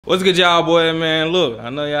What's good, y'all, boy, man? Look, I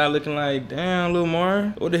know y'all looking like, damn, Lil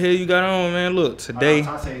Mar, what the hell you got on, man? Look, today.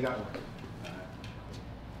 I'll say you got one.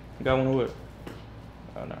 You got one of what?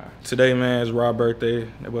 Oh, nah. Today, man, is Rob's birthday.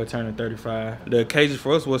 That boy turning 35. The occasion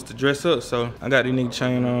for us was to dress up, so I got the nigga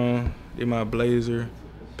chain on, did my blazer,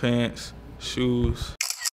 pants, shoes.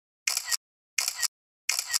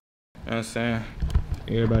 You know what I'm saying?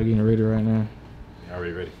 Everybody getting ready right now.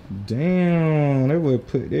 Already ready. Damn, that boy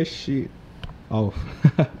put that shit off.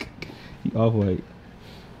 He off white.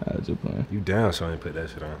 I was just playing. You down, so I ain't put that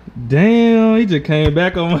shit on. Damn, he just came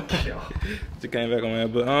back on my. Just came back on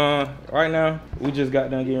that. But right now we just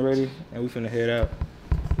got done getting ready and we finna head out.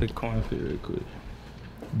 The corn fit real quick.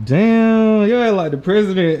 Damn, you act like the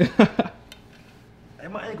president. Hey,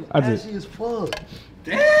 my ankle's ashy as fuck.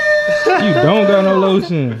 Damn. You don't got no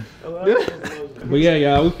lotion. But yeah,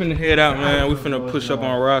 y'all, we finna head out, man. We finna push up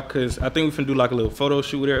on Rock, cause I think we finna do like a little photo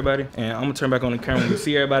shoot with everybody. And I'm gonna turn back on the camera and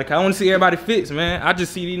see everybody, cause I wanna see everybody fits, man. I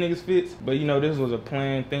just see these niggas fits, but you know, this was a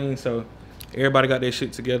planned thing, so everybody got their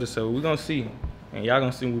shit together, so we gonna see. And y'all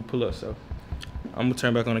gonna see when we pull up, so I'm gonna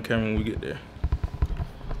turn back on the camera when we get there.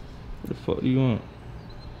 What the fuck do you want?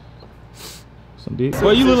 Some dick?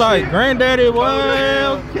 Boy, you look like granddaddy, boy.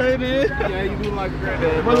 Okay, then. Yeah, you look like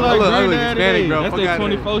granddaddy. Bro, like granddaddy, bro. That's that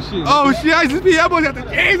 24 shit. Oh, shit, I just be, I boys got the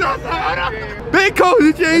games outside. Big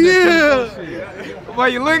coach, yeah. Boy,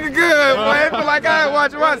 you looking good, boy. I feel like I ain't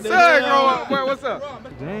watching my son grow up. Boy, what's up?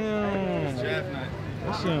 Damn.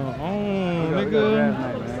 That shit on, nigga.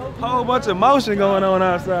 Whole bunch of motion going on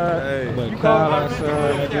outside. Hey. But Kyle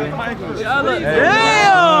outside, nigga.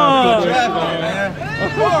 Damn!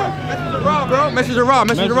 Message to Rob,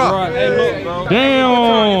 message to Rob. Hey, look, bro. Damn!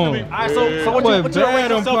 Alright, so what you rate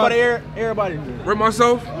yourself out of everybody? Rate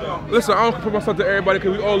myself? Listen, I don't compare myself to everybody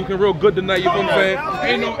because we all looking real good tonight, you know what I'm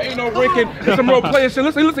saying? Ain't no ranking, it's some real player shit.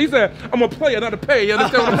 Listen, he said, I'm a player, not a pay, you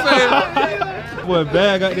understand what I'm saying? Boy,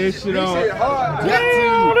 Bad got that shit on.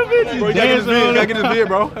 Damn, the bitch. Bro, you gotta get this vid,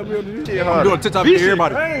 bro. I'm doing TikTok for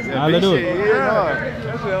everybody. Nah, let's do it.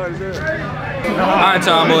 Alright,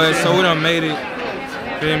 y'all boys, so we done made it.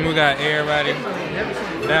 Feel me? We got everybody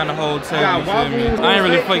down the hotel, you feel me? I ain't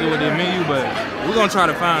really fucking with the menu, but we gonna try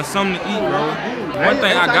to find something to eat, bro. One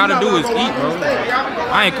thing I gotta do is eat, bro.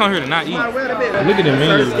 I ain't come here to not eat. Look at the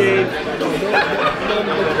menu,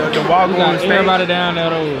 bro. We got everybody down there,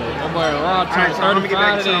 though. That boy Rob turned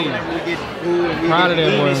 35 today. Proud of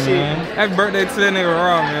that boy, man. Happy birthday to that nigga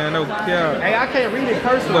Rob, man. No care. Hey, I can't read it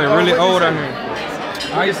personally. Boy, really old out here.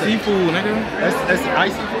 Ice seafood, nigga. That's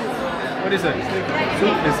ice seafood? What is that?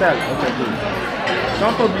 Soup and salad. Okay, good. So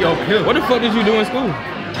I'm supposed to be okay. What the fuck did you do in school?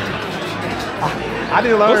 I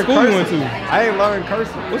didn't learn What school you went to? I ain't learn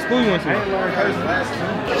cursive. What school you went to? I ain't learn cursive.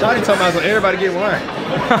 Shawty told me so everybody get one.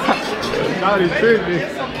 Shawty tricked me.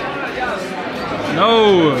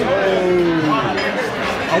 No.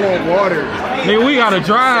 I want water. Nigga, we gotta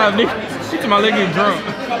drive, nigga. He told my leg get drunk.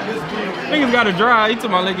 Niggas gotta drive. He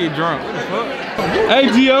told my leg get drunk. What the fuck? Hey,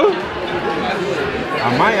 Gio.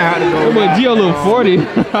 I might have to go. That boy Gio look 40.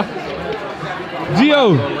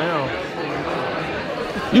 Gio.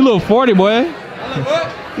 You look 40, boy.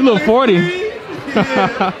 You look 40.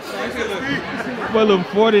 Boy, look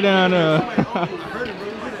 40 down there.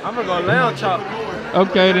 I'm gonna go lamb chop.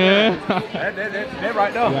 Okay, then. That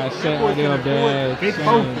right there. You got shit right there, Dad.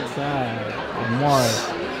 Inside. Mars.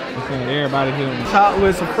 I'm saying everybody here. Chop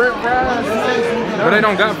with some french fries. But they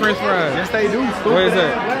don't got french fries. Yes, they do. Where is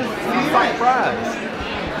that? Sea fries.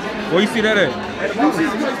 Where you see that at?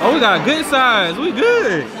 Oh, we got good size. We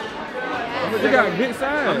good. We got good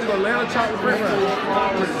size. I'm gonna lamb chop with french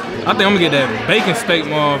fries. I think I'm gonna get that bacon steak,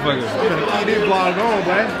 motherfucker. I'm gonna keep this vlog going,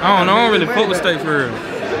 boy. I don't know. I don't really fuck with steak for real.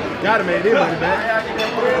 Gotta make this money back.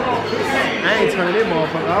 I ain't turning this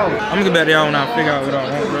motherfucker off. I'm gonna get back to y'all when I figure out what I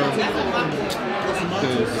want, bro.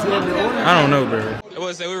 I don't know, bro. I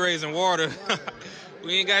would say we're raising water.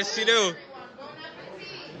 We ain't got shit else.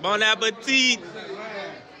 Bon appetit.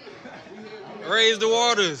 Raise the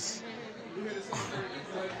waters.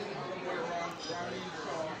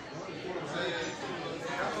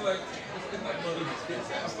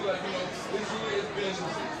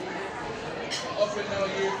 Up and down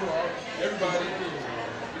year for everybody.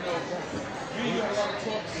 You know, we have a lot of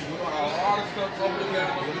talks, a lot of stuff up and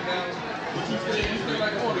down. But you stay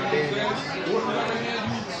like order, you know what I'm saying? On the other hand,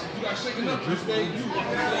 you got shaking up, you stay, you know what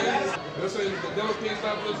I'm saying? Let's say the devil can't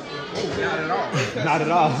stop us. Not at all. Not at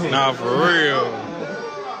all. Nah, for real.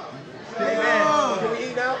 Hey man, can we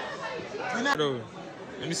eat now?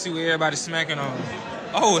 Let me see what everybody's smacking on.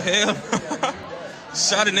 Oh, hell.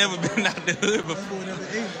 Shawty never been out the hood before.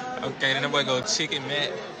 Okay, then that boy go chicken, Matt.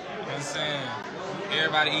 You know what I'm saying?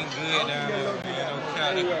 Everybody eating good down there, man. No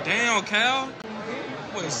cow. Damn, Cal.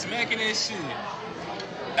 Boy, smacking that shit.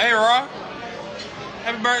 Hey, Raw.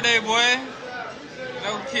 Happy birthday, boy.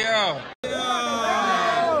 No cow.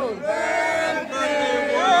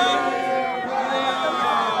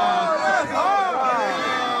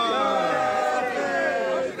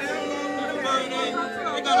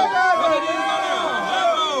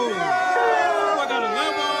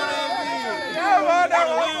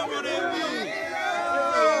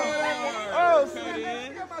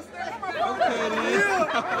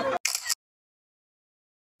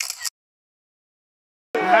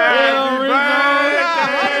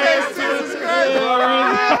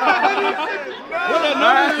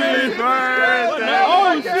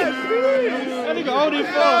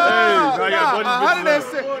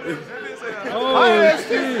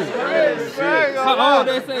 How old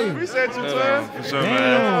they say? Appreciate you, twin. For sure,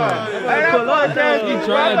 man. Hey, that podcast, he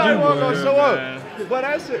tried you, bro. Show up. But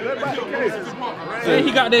that shit, that's about the case. Hey,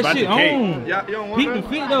 he got that shit on. Peep the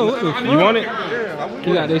fit though. What the fuck? You want it?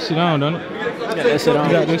 He got that shit on, don't it? He got that shit on.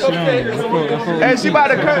 He got that shit on. Hey, she about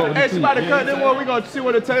to cut. Hey, she about to cut. Then what? We gonna see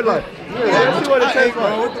what it tastes like. Yeah, see what it tastes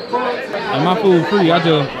like. And my food free. I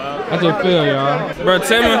just feel y'all. Bro,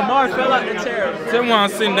 tell me. Mark fell out the chair. Tell me when I'm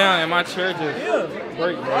sitting down and my chair just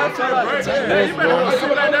break, bro. I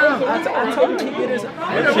told him to get his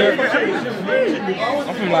I'm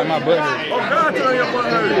from like my butt hurt. Oh God, tell your butt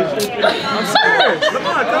hurt. I'm serious. Come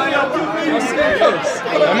on, tell your butt hurt. I'm serious.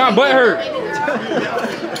 And my butt hurt.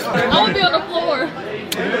 I'm gonna be on the floor.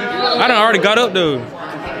 I done already got up though.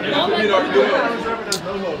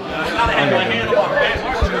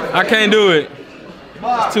 I can't do it.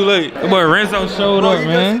 It's too late. That boy Renzo showed up,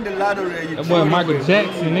 man. That boy Michael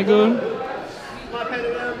Jackson, nigga.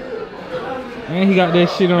 Man, he got that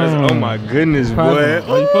shit on. Oh my goodness, boy.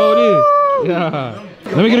 Oh, you fold it? Yeah.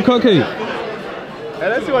 Let me get a cupcake. Hey,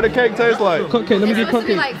 let's see what the cake tastes like. Cupcake, let me get a It's supposed to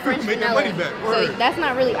be cupcake. like French vanilla. So that's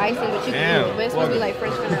not really icing, but you can do it. But it's supposed to be like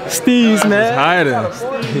French vanilla. Steve's, man. Hiding. They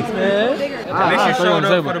should show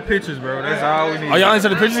up for the pictures, bro. That's all we need. Oh, y'all ain't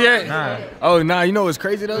seen the pictures yet? Nah. Oh, nah, you know what's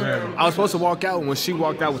crazy though? I was supposed to walk out when she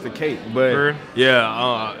walked out with the cake, but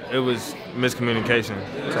yeah, it was miscommunication.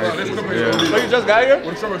 So you just got here?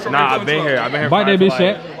 Nah, I've been here. Bite that bitch,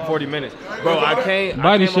 like 40 minutes. Bro, I came up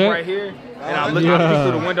right here and I looked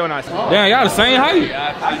through the window and I saw. Damn, y'all the same height.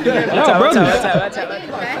 Y'all brothers.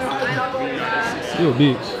 You a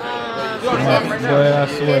bitch. Boy, I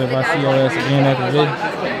swear, if I see your ass again after this,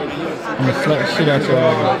 I'm gonna slap the shit out your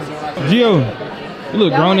ass. Gio, you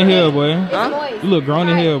look grown in here, boy. Huh? You look grown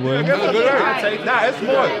in here, boy. Nah, it's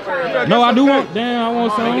more. No, I do want. Damn, I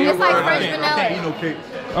want some. It's like French vanilla.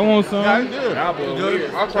 I want some. It's good. I'll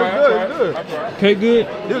try. It's good. Cake good?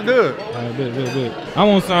 It's good. Alright, good. I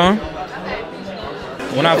want some.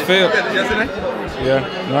 When I failed. Yesterday? Yeah.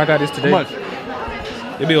 No, I got this today. How much?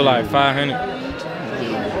 It be like 500.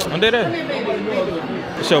 I did that.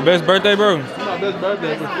 It's your best birthday, bro? My best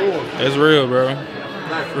birthday before. It's real, bro.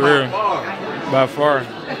 For real. By far.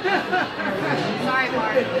 Sorry,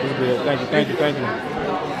 Mark. It's good. Thank you.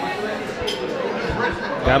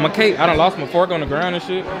 Got my cake. I done lost my fork on the ground and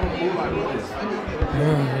shit.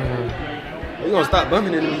 You gonna stop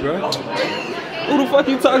bumping into me, bro? Who the fuck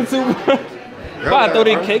you talking to, bro? Why I throw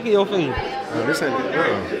that cake in your face? This ain't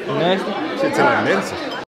Nasty. shit till like medicine.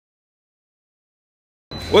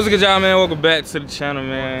 What's good, y'all, man? Welcome back to the channel,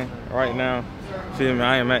 man. Right now, feel me?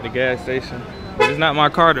 I am at the gas station, but it's not my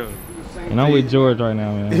car though. And I'm with George right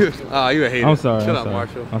now, man. Oh, you a hater. I'm sorry. Chill out,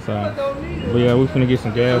 Marshall. I'm sorry. But yeah, we finna get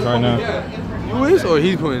some gas right now. You is or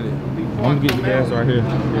he's putting it? I'm gonna get the gas right here. You know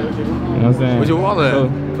what I'm saying? Where's your wallet? So,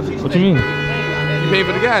 what you mean? You pay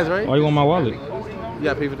for the gas, right? Why you want my wallet? You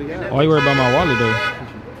gotta pay for the gas. Why you worried about my wallet though?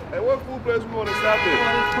 Hey, what food place we wanna stop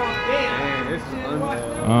at?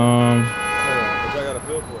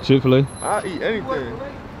 Chick-fil-A. I'll eat anything.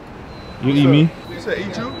 You eat me? You said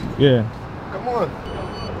eat you? Yeah. Come on.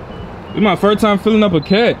 It's my first time filling up a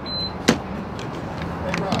cat.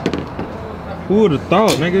 Who would have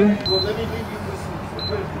thought, nigga?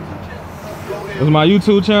 This is my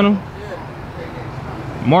YouTube channel.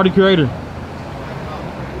 MarTheCreator.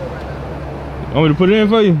 Want me to put it in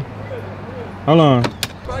for you? Hold on. I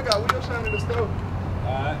got wheel shine in the stove.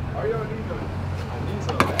 Alright. Are y'all need them? I need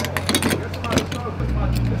some.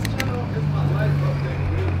 This channel is my life update.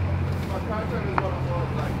 My content is what I'm on,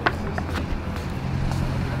 like consistent.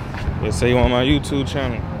 They say you want my YouTube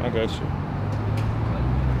channel. I got you.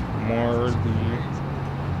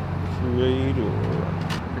 MarTheCreator.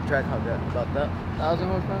 The track about that 1,000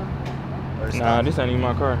 horsepower? Nah, this ain't even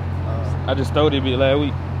my car. I just stole it bit last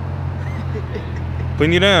week.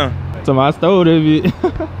 Putting you down. So I stole that bit.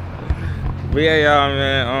 But yeah, y'all,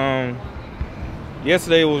 man.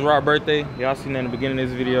 Yesterday was Rob's birthday. Y'all seen that in the beginning of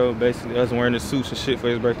this video. Basically, us wearing the suits and shit for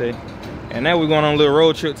his birthday. And now we're going on a little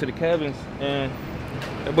road trip to the cabins. And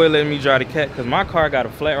that boy letting me drive the cat because my car got a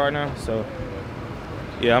flat right now. So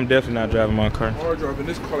yeah, I'm definitely not driving my car. Hard driving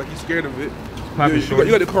this car like he's scared of it.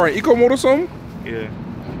 You got the car in eco mode or something? Yeah.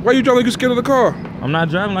 Why you driving like you scared of the car? I'm not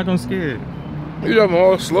driving like I'm scared. You driving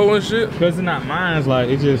all slow and shit? Because it's not mine. It's like,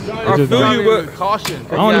 it just I feel you, but caution.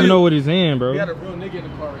 I don't even know what it's in, bro. We got a real nigga in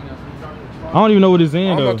the car right now. I don't even know what it's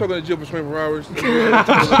in, though. I'm not talking to jail for 24 hours.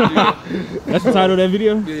 That's the title of that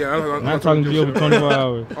video? Yeah, I'm not talking to jail for 24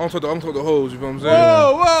 hours. I'm talking to the hoes, you know what I'm saying?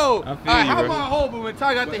 Whoa! I feel you, How bro. about a hole, but when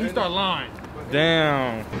Ty got there, he started lying.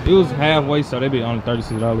 Damn. It was halfway, so they be only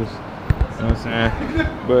 $36. You know what I'm saying?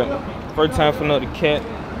 But first time for another cat.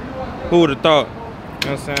 Who would have thought? You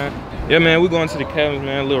know what I'm saying? Yeah, man, we're going to the cabins,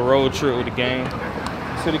 man. A little road trip with the gang.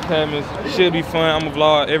 To the cabins. Should be fun. I'm gonna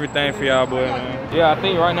vlog everything for y'all, boy, man. Yeah, I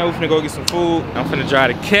think right now we're finna go get some food. I'm finna drive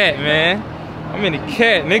the cat, man. I'm in the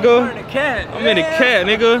cat, nigga. I'm in the cat,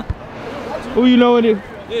 nigga. Who you know in it?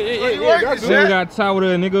 Yeah. Nigga got tied with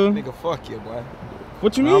her, nigga. Nigga, fuck you, boy.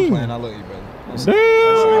 What you I'm mean? playing. I love you, brother.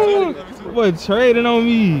 Damn. Boy, trading on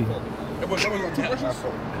me.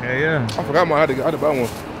 Yeah. I forgot I had to buy one.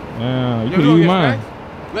 Yeah, you can use mine.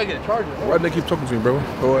 Look at the charger. Why did they keep talking to me, bro?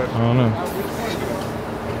 Go ahead. I don't know.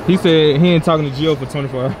 He said he ain't talking to Gio for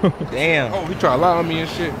 24 hours. Damn. Oh, he tried to lie on me and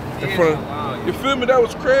shit. In front of, you feel me? That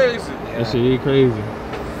was crazy. That shit is crazy. I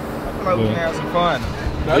feel like we can have some fun.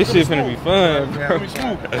 This shit finna be fun,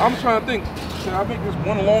 bro. I'm trying to think, should I make this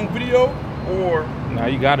one long video or Nah,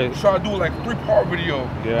 you got it. should I do like 3-part video?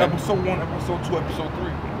 Yeah. Episode 1, episode 2, episode 3.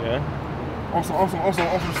 Yeah. On some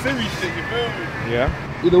serious shit, you feel me? Yeah.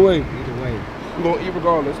 Either way, Either way. we gonna eat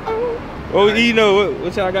regardless. Oh, you know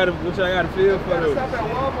what y'all gotta feel for though? Stop at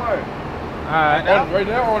Walmart. Alright. Right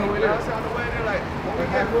now or on the way there? That's on the way there, like, when we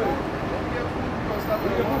get food, we're gonna stop at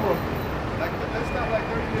Walmart. Like, let's stop like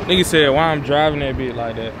 30 minutes. Nigga said, why I'm driving that bitch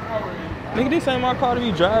like that? Nigga, this ain't my car to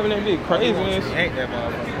be driving that bitch crazy and shit. Ain't that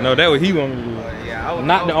motherfucker? No, that what he want me to do. Yeah, I was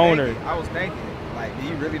Not the owner. I was thinking, like, do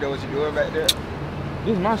you really know what you're doing back there?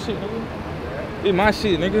 This my shit, nigga. This my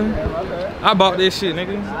shit, nigga. I bought that shit,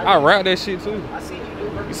 nigga. I rap that shit too. I see you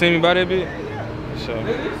do. You seen me buy that bitch?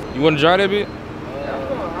 Sure. You wanna drive that bitch? I'm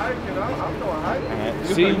going hiking. I'm going hiking. Alright.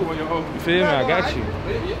 See? You feel me? I got you.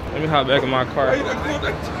 Let me hop back in my car. I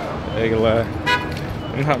ain't gonna lie.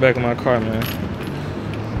 Let me hop back in my car, man.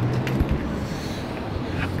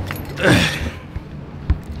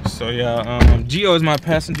 So yeah, Gio is my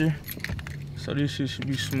passenger. So this shit should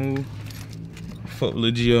be smooth. Fuck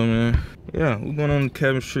with Gio, man. Yeah, we're going on the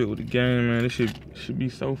cabin trip with the gang, man. This shit should be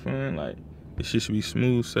so fun. Like, this shit should be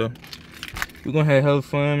smooth. So we're gonna have hella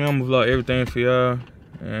fun, man. I'm gonna vlog everything for y'all.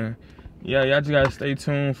 And yeah, y'all just gotta stay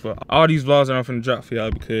tuned for all these vlogs that I'm finna drop for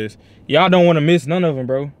y'all because y'all don't wanna miss none of them,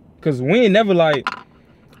 bro. Cause we ain't never like,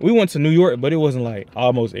 we went to New York, but it wasn't like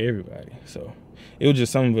almost everybody. So it was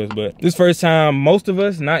just some of us. But this first time, most of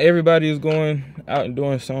us, not everybody is going out and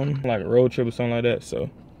doing something like a road trip or something like that.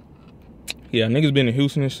 So yeah, niggas been in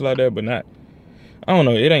Houston and shit like that, but not, I don't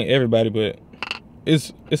know, it ain't everybody, but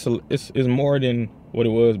it's more than what it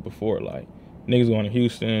was before. Like niggas going to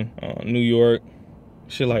Houston, New York,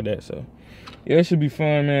 shit like that. So yeah, it should be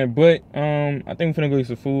fun, man. But I think we're finna go get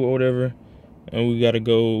some food or whatever, and we gotta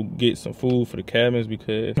go get some food for the cabins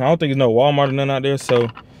because I don't think there's no Walmart or nothing out there. So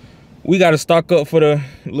we gotta stock up for the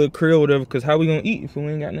little crib or whatever, because how we gonna eat if we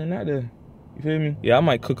ain't got nothing out there? You feel me? Yeah, I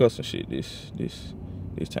might cook up some shit this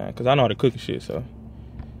time, because I know how to cook and shit. So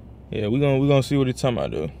yeah, we gonna see what it's talking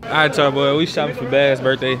about, though. All right, y'all, boy, we shopping for Bad's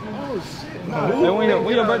birthday. Hey, when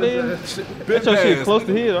your birthday is? That's your shit close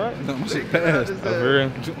to his, right? No, my shit passed.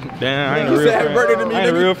 Damn, I ain't a real friend. I ain't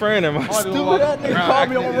a real friend of mine. Call me on my birthday.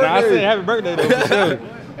 Nah, I said happy birthday, though, for sure.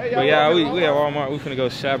 But yeah, we at Walmart. We finna go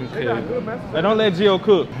shopping. Hey, don't let Gio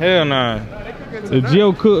cook. Hell nah. If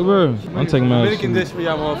Gio cook, bro, I'm taking my Making this for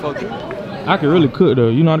y'all motherfuckers. I can really cook, though.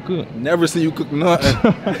 You know how to cook? Never seen you cook nothing.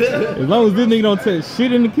 As long as this nigga don't touch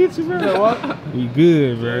shit in the kitchen, bro. Yeah, what? We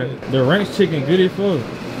good, bro. The ranch chicken good as fuck.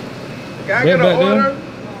 Can I get an order?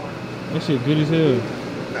 That shit good as hell.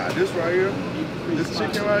 Nah, this right here. This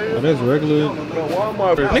chicken right here. Oh, that's regular. No,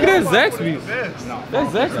 Walmart. Nigga, that's Zaxby's.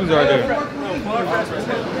 That's Zaxby's right there.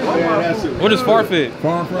 What is Farfetch?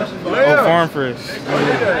 Farm Fresh? Oh, Farm Fresh.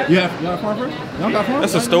 Y'all Farm Fresh? Y'all got Farm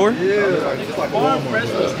That's a store? Yeah.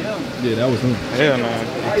 Yeah, that was him. Hell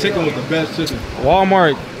no. Chicken was the best chicken.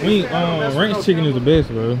 Walmart. Ranch chicken is the best,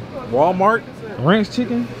 bro. Walmart? Ranch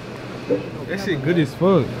chicken? That shit good as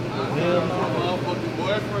fuck.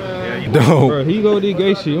 Dope. Bro, he go with this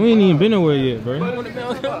gay shit. We ain't even been nowhere yet, bro.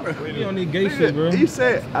 We don't need gay shit, bro. He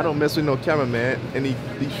said, I don't mess with no cameraman, and he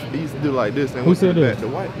used to do like this. And who said that? The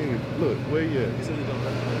white nigga, look, where he at? He said he don't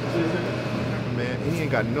man, he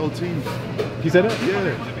ain't got no teeth. He said that?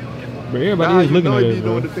 Yeah. But everybody is looking at it,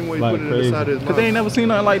 bro. The thing where he Like put it crazy. inside his mouth. Cause they ain't never seen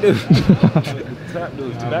nothing like this. Yeah.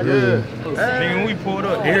 Nigga, when we pulled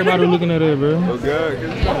up, everybody was looking at it, bro. Oh, God.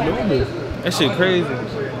 That shit crazy.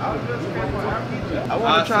 I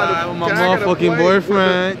want to try to with my motherfucking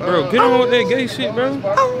boyfriend. Bro, get on with that gay shit, bro.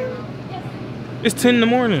 It's 10 in the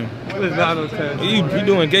morning. It's not no 10. You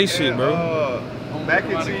doing gay shit, bro. mac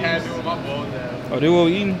and cheese. Oh, they what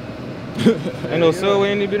we eating? Ain't no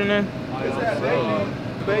Subway in there, bit in there?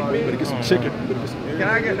 Baked beans. Get some chicken. Can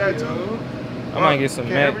I get that too? I might get some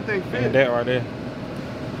mac everything fit? and that right there.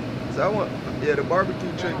 So I want, the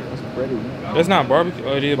barbecue chicken. That's not barbecue.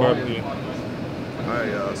 Oh, it is barbecue. Alright,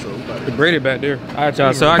 y'all. So we about The breaded back there. Alright,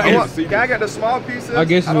 y'all. So I guess can I get the small pieces? I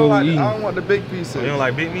guess it's what we eating. I don't want the big pieces. you don't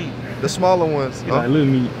like big meat. The smaller ones. You like little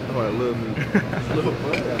meat. I want little meat.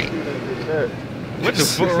 What the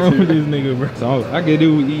fuck wrong with this nigga, bro? So I get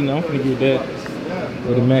do we eating. I'm finna get that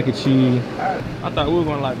with the mac and cheese. I thought we were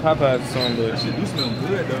gonna like Popeyes or something, but Shit do smell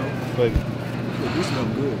good though. but It do smell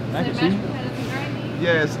good. mac and cheese.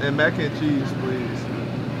 Yes, and mac and cheese, please.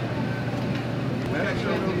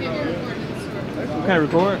 We can't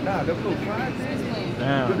record. Nah, that's no fries.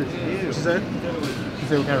 Damn. Good as hell. She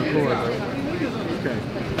said we can't record, bro. Okay.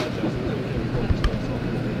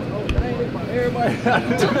 Everybody.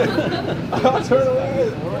 I'll turn away.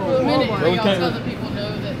 For a minute, Bro, we y'all can't- tell the people know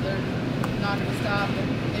that they're not going to stop.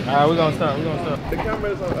 Alright, we're gonna stop. We're gonna stop. The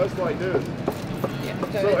camera is on us like this.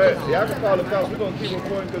 Yeah, So, y'all can call the cops. We're going to keep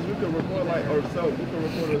recording because we can record like ourselves. We can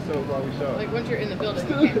record ourselves while we shop. like once you're in the building,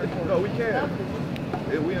 you can't record. No, we can.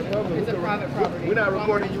 If we in public, It's a private property. We're not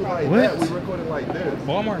recording you like What? that. We're recording like this.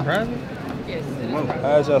 Walmart private? Yes, it is private.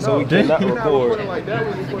 Alright, y'all, so we No, cannot we're not record. recording like that.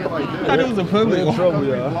 We're recording like this. I thought it was a public In one. trouble,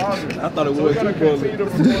 y'all. I thought it So was we're going too to continue to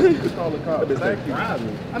public. record. You can call the cops. Thank you.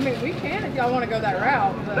 I mean, we can if y'all want to go that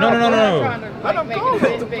route. But No. we're not trying to Let like, them make go. it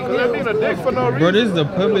a big Because they're being a dick for no reason. Bro, this is a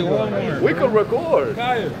public Walmart. We could record.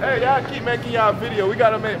 Kyle. Hey, y'all keep making y'all video. We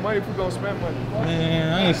gotta make money if we gonna spend money.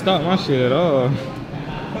 Man, I ain't stopped my shit at all.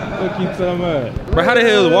 What you talking about? Bro, how the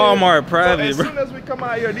hell is Walmart private, As bro? soon as we come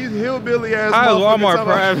out here, these hillbilly ass How is motherfuckers Walmart talking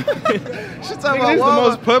about- private? She talking Nigga, about this the Walmart.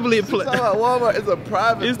 most public She talking place. about Walmart is a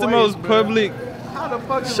private It's the place, most man. public. How the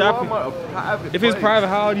fuck is shopping. Walmart a private If it's place? private,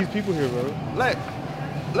 how are these people here, bro? Like,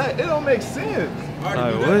 it don't make sense. Like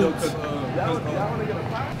Y'all what? wanna get a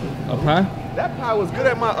pie? A pie? That pie was good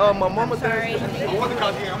at my mama's Thanksgiving. I'm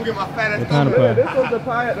gonna get my fat ass. What kind of Yeah, pie? this was the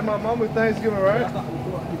pie at my mama's Thanksgiving, right?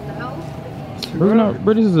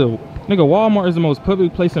 Bro, this is a nigga. Walmart is the most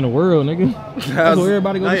public place in the world, nigga. That's where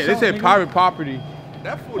everybody goes. They said private property.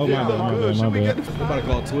 That food Oh, did my look bad, good. my Should we bad. get the I'm about to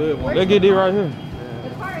call 12. Let's get this right here.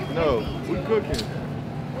 No, we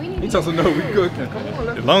cooking. He told us no, we cooking. Come on,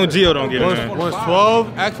 let's As long as Gio don't get in there. Once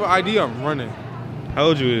 12, ask for ID, I'm running. How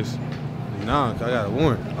old you is? Nah, I got a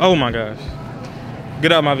warrant. Oh my gosh.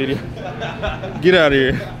 Get out my video. Get out of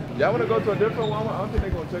here. Y'all wanna go to a different Walmart? I don't think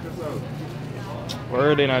they're gonna check us out.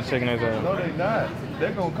 Where are they not checking us out? No, they not.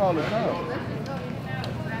 They're gonna call us out.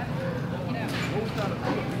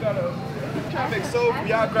 We gotta make soul food.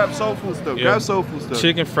 Y'all grab soul food stuff. Yeah. Grab soul food stuff.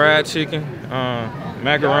 Chicken, fried chicken,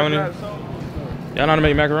 macaroni. Y'all grab soul- Y'all know how to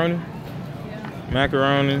make macaroni?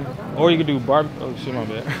 Macaroni. Or you could do barbecue. Oh shit, my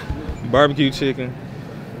bad. Barbecue chicken,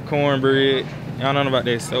 cornbread. Y'all know about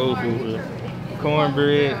that soul food. Bro.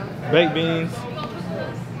 Cornbread, baked beans.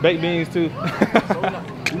 Baked beans too.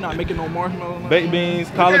 You not making no marshmallows? Baked beans,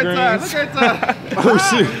 collard Look at greens. Ty, look at Ty. Oh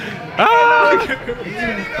shit.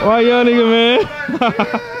 Ah! Why y'all nigga,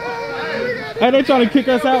 man? Hey, they trying to kick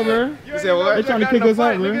us out, bro. You said what? They trying to kick us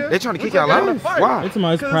out, bro. They trying to kick y'all out? Why? It's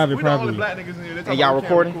my private property. And y'all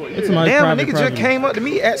recording? It's my Damn, a private nigga property. just came up to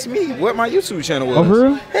me, asked me what my YouTube channel was. Oh, for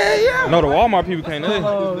real? Hell yeah. No, the Walmart people can't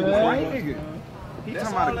know. He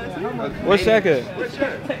talking about Where's Shaq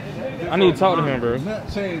at? I need to talk to him, bro.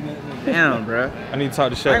 damn, bro. I need to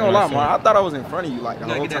talk to Shaq. I ain't gonna lie, man. man. I thought I was in front of you like the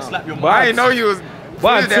whole time. But I didn't know you was. But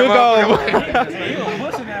I that took off.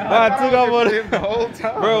 motherfucker. But I took off on the whole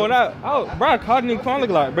time. Bro, when I called Nick Quan look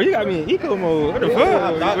like, bro, you got me in eco mode. What the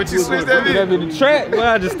fuck? But you switched that That bitch. be the track, but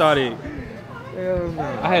I just started.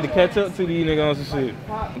 I had to catch up to these niggas on some shit.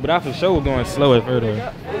 But I for sure was going slow at first.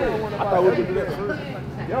 I thought we could do that first.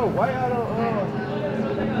 Yo, why y'all don't?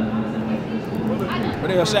 But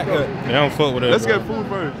they got Shaq cut. They don't fuck with us. Let's bro. get food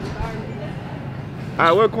first. All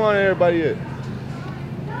right, where Quan and everybody at?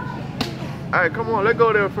 All right, come on, let's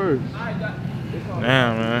go there first.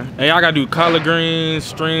 Damn, man. Hey, y'all gotta do collard greens,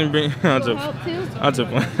 string beans. I'm just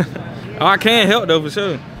playing. Oh, I can help though for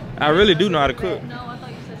sure. I really do know how to cook. No, I thought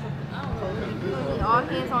you said something. I don't know. All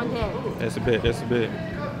hands on deck. That's a bet. That's a bet.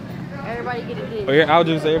 Everybody get a dish. Oh, yeah, I'll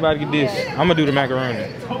just say everybody get this. I'm gonna do the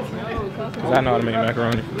macaroni. Cause I know how to make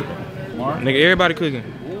macaroni. Nigga, everybody cooking.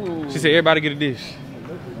 She said everybody get a dish.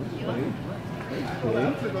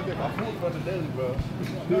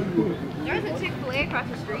 There's a Chick-fil-A across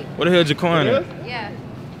the street. What the hell Jaquan? Yeah.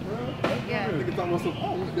 Yeah.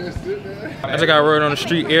 I just got word on the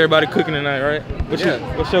street. Everybody cooking tonight, right? What's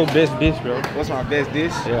your best dish, bro? What's my best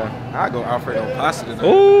dish? Yeah. I go Alfredo pasta tonight.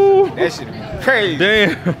 Ooh. That shit be crazy.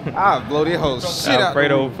 Damn. I'll blow this whole shit out.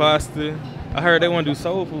 Alfredo pasta. I heard they want to do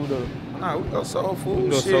soul food though. Nah, we go soul food. We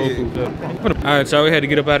go shit. soul food though. Alright, y'all, we had to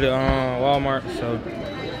get up out of Walmart, so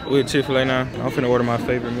we're at Chick-fil-A now. I'm finna order my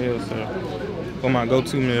favorite meal, so or my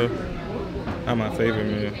go-to meal. Not my favorite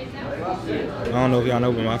meal. I don't know if y'all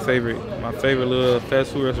know, but my favorite little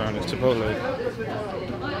fast food restaurant is Chipotle.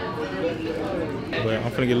 But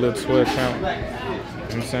I'm finna get a little 12 count. You know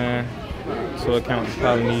what I'm saying? 12 count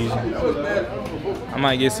Polynesian. I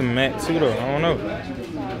might get some mac too though. I don't know.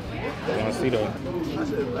 I wanna see though.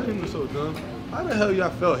 That thing was so dumb. How the hell y'all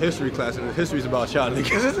felt history class and history's about y'all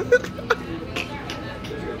niggas?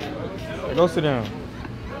 Go sit down.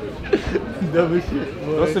 Dumb as shit,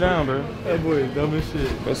 boy. Go sit down, bro. That boy is dumb as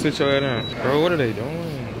shit. Go sit your ass down. Bro, what are they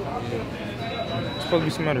doing? It's supposed to be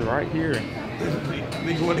somebody right here.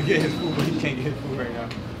 Nigga want to get his food, but he can't get his food right now.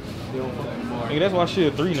 They don't fucking bar. Nigga, that's why she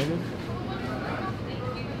a 3, nigga.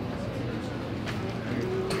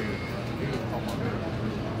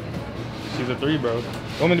 She's a 3, bro.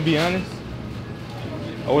 Want me to be honest?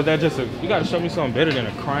 Or was that just a... You gotta show me something better than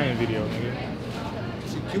a crying video, nigga.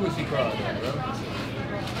 She cute when she cried, bro.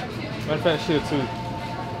 Matter of fact, she a 2.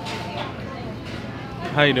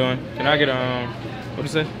 How you doing? Can I get, what you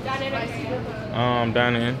say?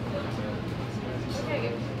 Dine in.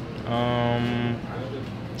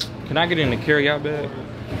 Can I get in the carry-out bag?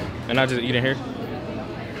 And I just eat in here?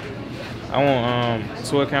 I want,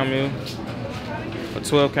 12 count meal. A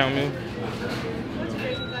 12 count meal.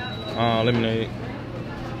 Lemonade.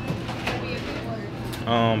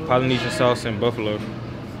 Polynesian sauce and buffalo.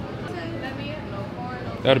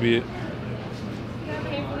 That'll be it.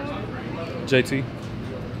 JT.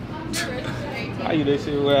 How you that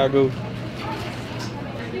shit where I go?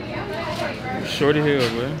 Shorty hell,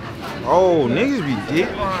 man. Oh, niggas be dick.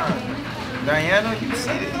 Diana, you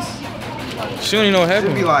see this? She don't even know what She'll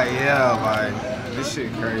happened. be like, yeah, like, this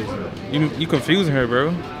shit crazy. You confusing her,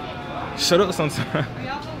 bro. Shut up sometime.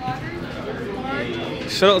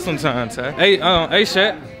 Shut up sometime, Ty. Hey, hey,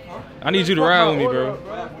 Shaq. I need you to ride with me, bro.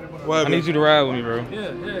 I need you to ride with me, bro.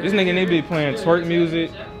 This nigga need to be playing twerk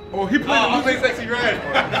music. Oh, he playing the music sexy red.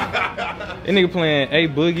 That nigga playing A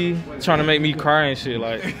Boogie, trying to make me cry and shit.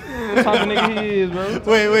 Like, what type of nigga he is, bro?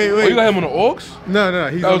 Wait. Oh, you got him on the aux? No,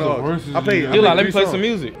 he's That on was the the worst. I played. He like, let me play some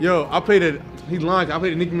music. Yo, I played it. He's lying. I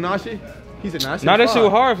played the Nicki Minaj shit. He said, nah, Nah, that shit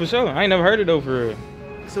was hard for sure. I ain't never heard it though, for real.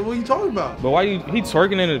 So what are you talking about? But why he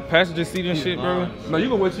twerking in the passenger seat and shit, bro? No, you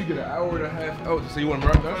gonna wait till you get an hour and a half out to say you want to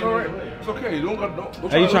rock. That's all right. It's okay. You don't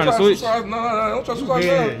Hey, you trying to switch? No, don't try to switch.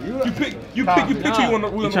 Yeah, You pick who you want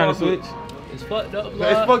to. You trying to switch? It's fucked up,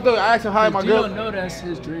 It's fucked up. I asked him how my You girl. don't know that's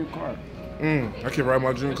his dream car. I can ride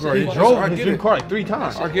my dream car. He drove his dream car like 3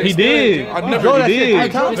 times. He did. I He never drove that He shit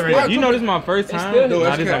did. 3 times already. You know this is my first time? still- No, Nah,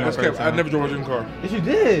 that's this ain't my cap. first I time. never drove a dream car. Yes, you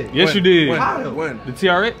did. Yes, you did. When? The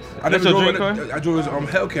TRX? I That's never your drove dream car? I drove his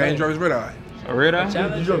Hellcat. I didn't drive his red eye. A red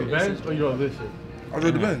eye? You drove the Benz or you drove this shit? I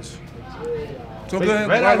drove the Benz. So Wait, then,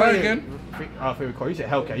 red lie eye again. Favorite car. You said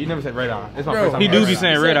Hellcat. You never said red eye. It's my Bro, first time. He hearing do be red eye.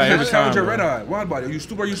 saying red eye every How time. was your bro. red eye? Wide body. Are you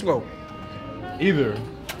stupid or you slow? Either.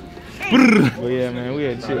 But yeah, man, we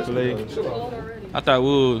had Chick-fil-A. I thought we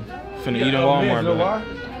were finna eat in Walmart, You know why?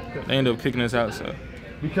 but they ended up kicking us out, so I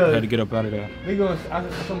Because had to get up out of there. they gonna. I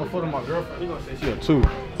saw my photo of my girlfriend. He gonna say she a 2.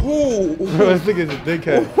 Ooh. This nigga's a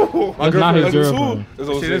dickhead. My That's not his girlfriend-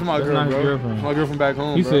 girlfriend. Shit, this is my That's girl, not his bro. girlfriend. My girlfriend back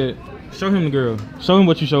home, He bro. said, show him the girl. Show him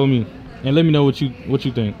what you showed me. And let me know what you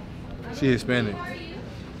think. She Hispanic.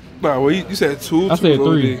 Nah, well, you said 2. I said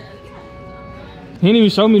 3. He didn't even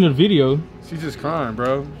show me the video. She's just crying,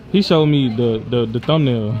 bro. He showed me the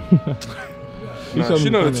thumbnail. She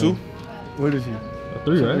know the 2. What is she? A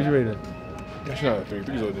 3, What you right? rated? She not a 3.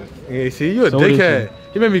 3's over there. Yeah, see, you a So what is dickhead.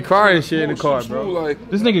 He made me cry and shit in the car, Smooth, bro. like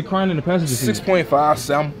This nigga crying in the passenger seat. 6.5,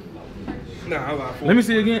 7. Nah, I lied. 4. Let me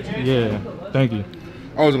see again. Yeah, thank you.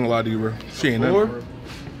 I wasn't gonna lie to you, bro. She ain't nothing. 4?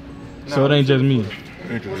 So it ain't just me.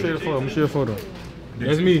 Let me show you the photo. Let me show you the photo.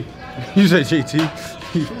 That's me. You said JT.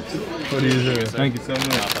 What is it? Thank you so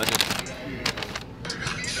much.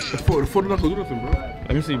 The photo not gonna do nothing, bro.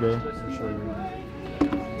 Let me see, bro.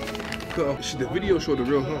 The video showed the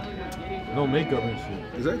real her. No makeup and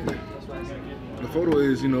shit. Exactly. The photo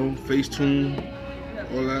is, you know, Facetune,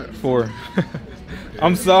 all that. 4.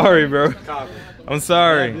 I'm sorry, bro. I'm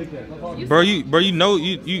sorry, bro. You know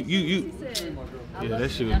you. Yeah, that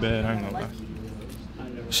shit was bad. I ain't gonna lie.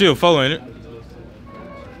 She a 4, ain't it?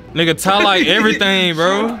 Nigga, tie like everything,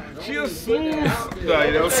 bro. She a smooth.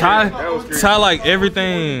 Tie like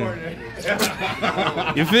everything.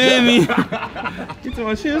 You feel me? You talking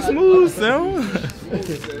about she a smooth sound?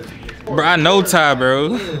 Bro, I know Ty,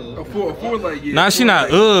 bro. A four like, yeah. Nah, she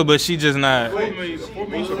not but she just not.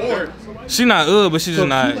 She not but she just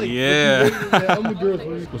not. Yeah.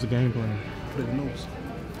 What's the game plan? Play the nose.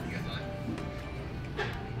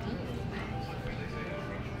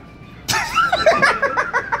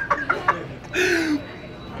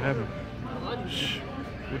 What happened? Shh.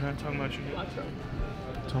 We're not talking about you.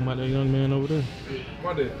 Talking about that young man over there.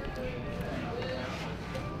 What did?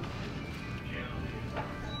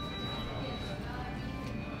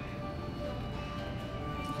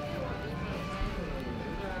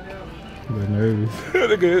 But nervous.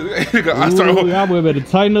 Nigga, I start. Y'all boy better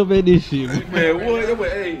tighten up at this shit. Man, what?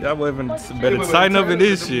 Hey, Y'all boy better tighten up at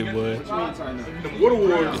this shit, boy. the water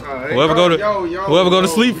wars. Whoever go to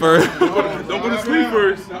sleep first. Don't go to sleep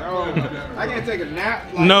first. I can't take a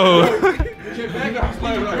nap. No. Sleepy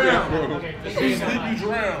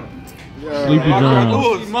drown. Sleepy drown.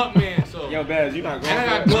 Yo, Baz, you not going. I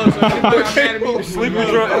got gloves on. Y'all got mad at me. Sleepy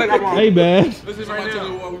drown. Hey, Bass. Listen right now.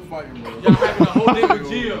 Y'all having a whole day with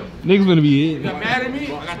Gio. Niggas gonna be hit. Y'all mad at me?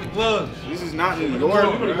 I got the gloves. This is not New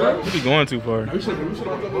York. You be going too far. We should have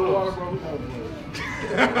the water, bro.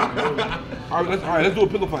 All right, let's do a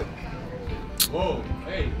pillow fight. Whoa.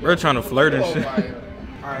 Hey. We're trying to flirt and shit. All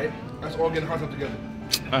right, let's all get hot up together.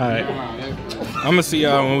 Alright. I'm gonna see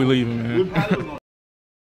y'all when we leaving, man.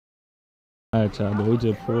 Alright, y'all, but we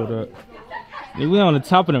just pulled up. Nigga, we on the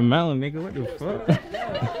top of the mountain, nigga. What the fuck?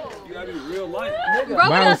 You gotta be real light.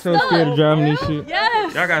 I was so scared of driving this shit.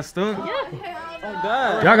 Yes. Y'all got stuck? Oh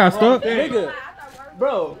God. Y'all got stuck? Nigga.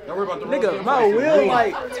 Bro, nigga, my wheel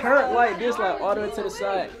like turned like this, like all the way to the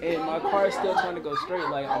side, and my car is still trying to go straight.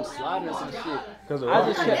 Like I'm sliding or some shit.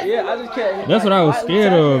 I just kept. That's what I was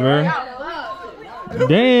scared of, bro.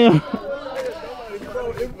 Damn.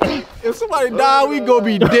 If somebody die, we gonna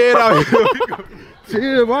be dead out here.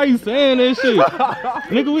 Chill, why you saying that shit?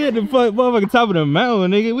 Nigga, we at the motherfucking top of the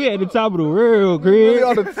mountain, nigga. We at the top of the world, Chris. We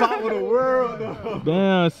on the top of the world, though.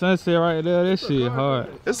 Damn, sunset right there. That shit hard.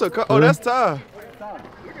 It's a oh, that's Ty.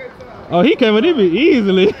 Oh, he came with it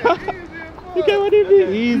easily. He came with it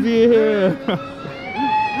easy here.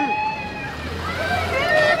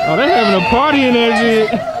 Oh, they having a party in that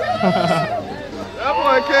shit. That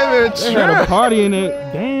boy came in They had a party in it.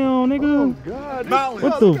 Damn, nigga. Oh, God.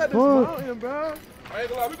 What the fuck? Mountain, bro. I ain't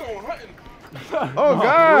gonna lie, we going hunting. Oh,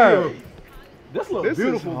 God. This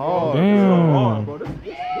beautiful, hard. Damn. bro. This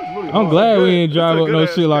I'm glad we ain't drive up no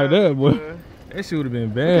good-ass shit like sky, that, boy. man. That shit would have been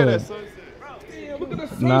Look at that bad. sunset.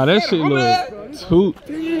 Nah, that shit look toot.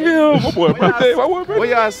 Damn, my boy birthday, Well,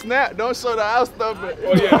 y'all snap. Don't show the house stuff. But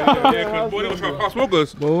Oh yeah, cause boy, they gonna try to pop smoke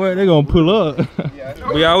us. Boy, what, they gonna pull up.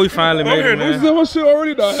 But yeah, we finally made it, man. my shit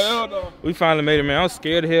already, the hell no. We finally made it, man. I was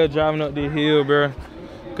scared of hell driving up this hill, bro.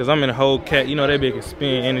 Cause I'm in a whole cat, you know that bitch can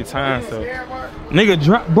spin anytime, so.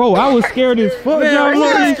 Nigga, bro, I was scared as fuck driving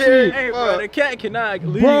up this shit. Hey, bro, the cat cannot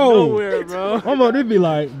leave Bro. nowhere, bro. I'm about to be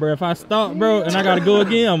like, bro, if I stop, bro, and I gotta go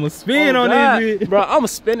again, I'ma spin on this bitch. Bro, I'm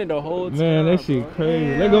spinning the whole time. Man, that shit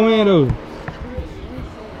crazy. Let's go in though.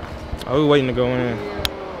 Oh, we waiting to go in.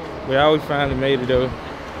 But yeah, we finally made it though.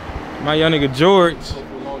 My young nigga George.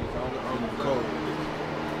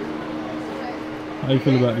 How you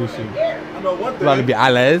feel about this shit? about to be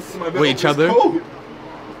allies with each other. Cold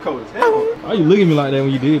as hell. Why you looking at me like that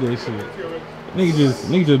when you did that shit?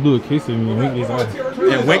 Nigga just blew a kiss at me and winked his eye.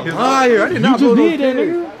 And wink his eye. I did You not just blow no did that,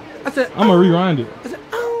 kiss. nigga. I said, I'ma rewind it. This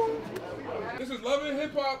is Love and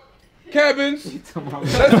Hip Hop Cabins.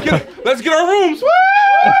 Let's get our rooms. Woo!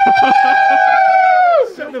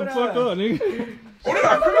 Shut the fuck up, nigga. Oh, they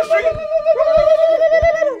got Christmas tree.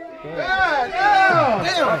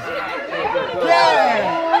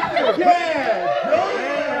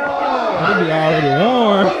 This be already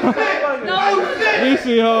warm. This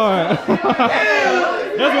shit hard.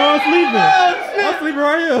 That's why I'm sleeping. I'm sleeping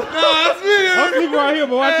right here. I'm sleeping right here,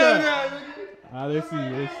 but watch out. Let's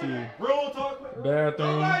see.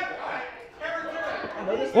 Bathroom.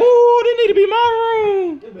 Oh, they need to be my room.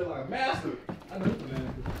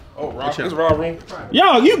 Oh, Rob, this is Rob room.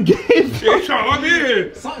 Yo, you gave. Yeah, you trying to lock me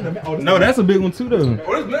in. No, that's a big one too, though.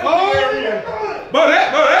 Oh, this area. But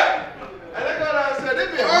that.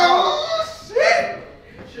 Oh, shit.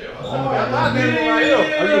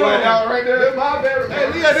 Are you right out right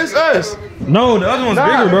it's us. No, the other one's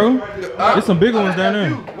bigger, bro. There's some bigger ones down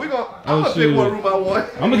there. We gonna. I'm gonna pick one room by one.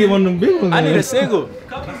 I'm gonna get one of them big ones. I need a single.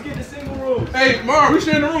 Couples get the single room. Hey, Mar, we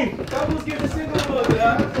sharing the room. Couples get the single room,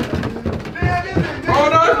 y'all.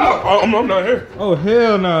 Oh, no, I'm not here. Oh,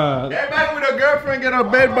 hell nah. Everybody with a girlfriend get a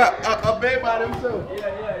bed by themselves.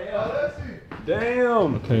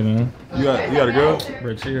 Damn. Okay, man. You got a girl?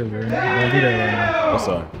 Bro, chill, bro. Don't do that right now. I'm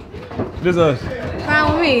sorry. This us. Fine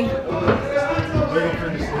with me.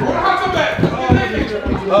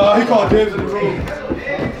 He called James in the room.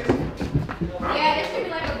 Yeah, this should be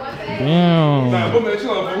like a buffet. Damn. Nah, but man,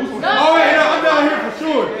 chill out, bro. Oh, wait, no, I'm down here for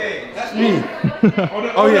sure. That's me.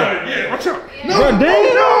 Oh, yeah. Yeah, watch out. Bro,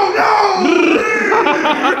 damn.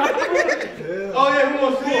 Oh, yeah, who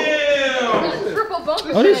wants to go? Triple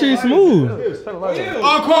bumper Oh, this shit smooth.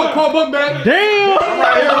 Oh, call Buck back. Damn.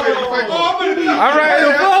 All right,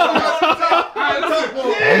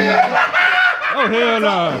 Oh, hell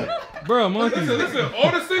nah. Bro, monkey. Listen,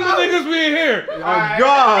 all the single niggas we in here. Oh,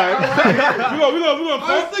 God. We gonna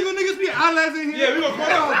All single niggas be eyelash in here. Yeah, we gonna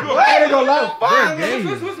call out. I ain't gonna lie.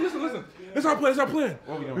 Listen. That's our plan.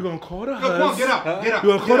 We're gonna call the Come on, hus. get up.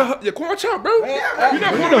 We're gonna call the hus. Yeah, come on, watch out, bro. You're not Get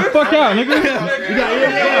calling the the fuck out, nigga.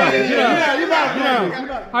 Get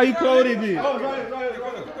out. How you close it, bitch?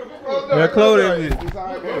 Yeah, close it, bitch.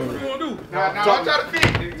 What we gonna do? Nah, I'm trying to fit.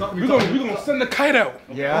 We gonna send the kite out.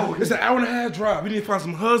 Yeah. It's an hour and a half drive. We need to find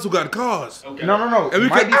some hus who got cars. No. And we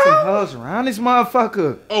Might can be some hubs around this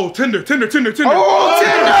motherfucker. Oh, Tinder. Oh, Tinder!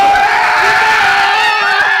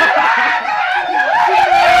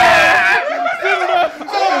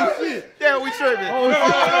 Yeah, we tripping. Oh, shit.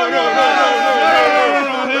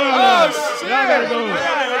 Y'all gotta go.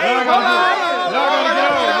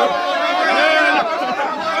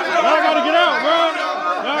 Y'all gotta get out, bro.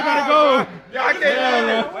 Y'all gotta go. I can't.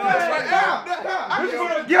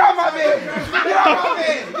 Get off my bed. Get off my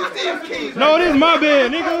bed. You see his keys. No, this is my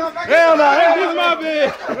bed, nigga. Hell no, this is my bed.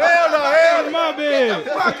 Hell no, This hell is my bed.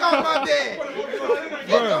 fuck off my bed.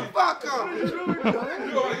 Get the fuck up.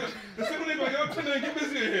 The single nigga like, yo, Tinder, get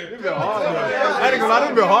busy in here. I ain't gonna lie,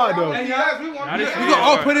 this been hard though. We gonna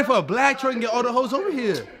all put in for a black truck and get all the hoes over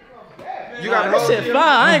here. You got That shit fly.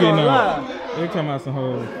 I ain't gonna lie. They talking about some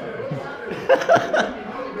hoes.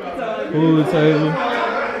 Food table.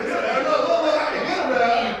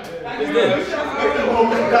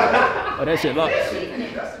 Oh, that shit locked. I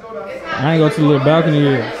ain't go to the little balcony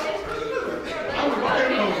yet.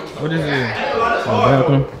 What is it? Oh,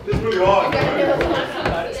 balcony. This really hard.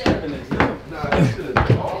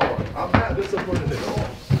 I'm not disappointed at all.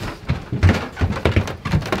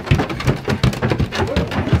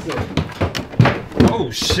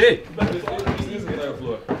 Oh shit!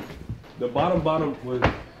 The bottom was.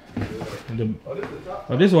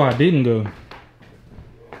 Oh, this is why I didn't go.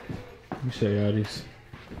 Let me show y'all this.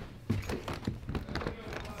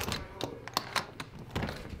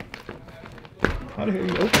 How the hell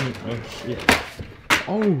you open it? Oh shit!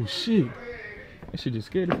 Oh shit! That shit just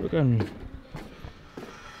scared the fuck out of me.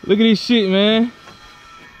 Look at this shit, man.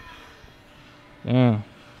 Damn.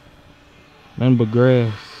 Nothing but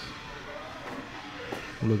grass.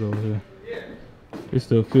 Look over here. It's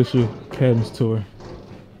the official cabins tour.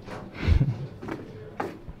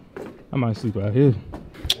 I might sleep out here.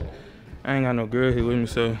 I ain't got no girl here with me,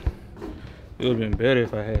 so it would've been better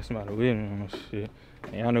if I had somebody with me on this shit.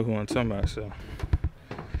 And y'all know who I'm talking about, so.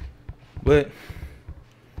 But,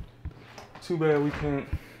 too bad we can't, you know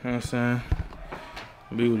what I'm saying,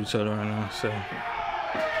 be with each other right now, so.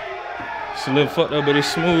 It's a little fucked up, but it's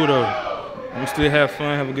smooth though. We still have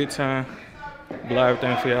fun, have a good time. Blow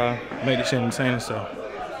everything for y'all, make this shit entertaining, so.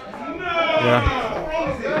 Yeah.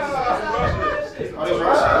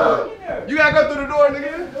 You gotta go through the door,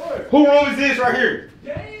 nigga. Who room is this right here?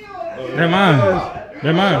 They're mine.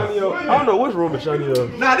 They're mine. I don't know which room is shiny up.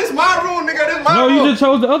 Nah, this my room, nigga. This my No, room. you just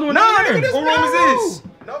chose the other one. Nah, down nigga, there. this Who my room is this?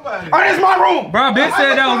 Nobody. Oh, this my room. Bro, bitch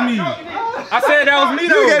said that was me. I said that was me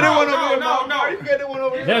though. You get that one over here, no. You get that one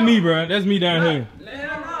over here. That's me, bro. That's me down here.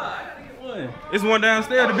 It's one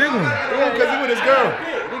downstairs, the big one. Because he with his girl.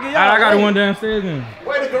 I got the one downstairs then.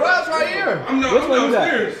 Wait, the garage right here. I'm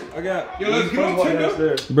downstairs. I got. Yo, let's get on Tinder.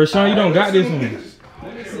 downstairs. Bro, Sean, you don't got this one.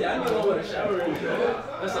 Let me see. I know what a shower is.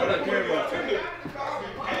 That's all I care about.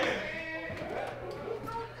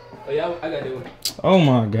 Oh yeah, I got that one. Oh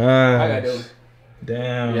my god. I got that one.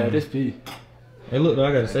 Damn. Yeah, this P. Hey, look, though,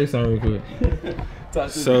 I gotta say something real quick. Talk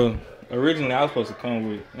to me. So, originally I was supposed to come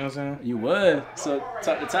with, you know what I'm saying? You was. So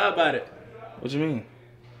talk to Ty about it. What you mean?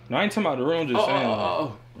 No, I ain't talking about the room, just saying.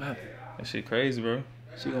 Oh. What happened? That shit crazy, bro.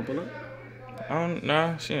 She gonna pull up?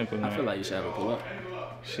 Nah, she ain't pulling I up. feel like you should have her pull up.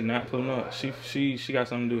 She not pulling up. She got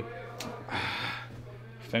something to do.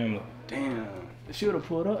 family. Damn. If she would have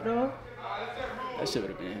pulled up though, that shit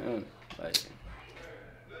would have been like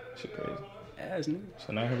Shit crazy. ass nigga.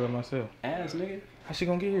 So now I'm here by myself. Ass nigga. How she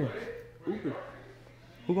gonna get here? Uber.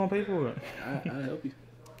 Who gonna pay for it? I'll help you.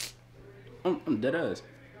 I'm dead ass.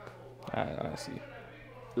 I see.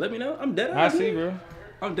 Let me know. I'm dead I ass. see, bro.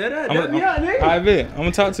 I'm dead ass. Let me out, nigga. I bet. I'm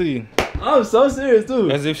gonna talk to you. I'm so serious too.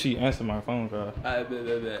 As if she answered my phone call. I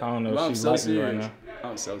bet. I don't know if I'm she's so like me right serious. now.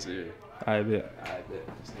 I'm so serious. I bet. I bet.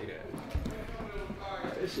 This nigga.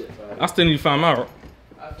 This shit fire. I still need to find out.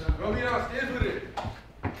 Bro, get downstairs with it.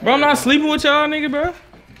 Bro, I'm not sleeping with y'all, nigga, bro.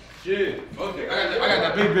 Shit. Okay, I got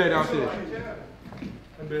that big bed downstairs.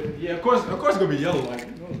 Yeah, of course it's gonna be yellow. Like,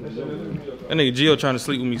 That nigga Gio trying to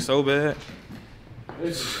sleep with me so bad.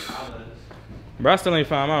 Bro, I still ain't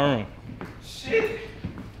find my room. shit.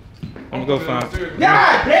 I'm gonna go find.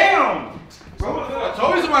 God damn! Bro, I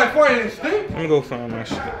told you somebody for it. Stink. I'm gonna go find my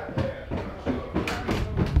shit.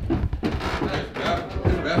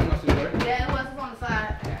 Yeah, it was on the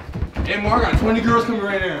side. Hey, Mark, I got 20 girls coming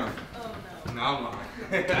right now. Oh no. Nah, I'm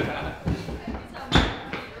lying.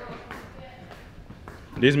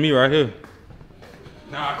 This me right here.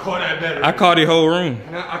 Nah, I call that better. I called the whole room.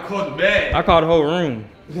 Nah, I called the bed. I called the whole room.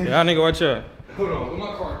 Y'all nigga watch out. Hold on, with my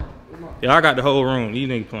car. Yeah, I got the whole room. These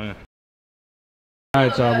niggas playing.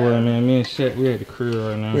 Alright, y'all boy, man. Me and Shaq, we at the crib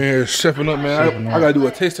right now. Man, chefing up, man. I gotta do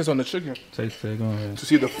a taste test on the chicken Taste, go ahead. to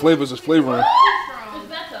see if the flavors is flavoring. It's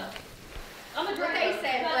better. I'm a What drinker. they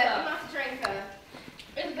said, but I'm not a drinker.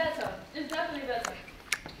 It's better. It's definitely better.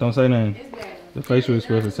 Don't say nothing. It's better. The facial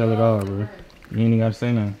expression tell it all, bro. You ain't even gotta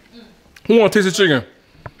say nothing. Who want to taste the chicken?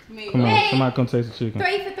 Come on, somebody come taste the chicken.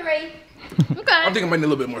 3 for 3. Okay. I think I might need a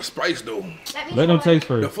little bit more spice though. Let them taste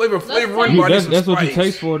The first. flavoring You, body that's what you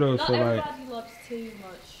taste for though, Not so like, everybody loves too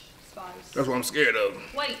much spice. That's what I'm scared of.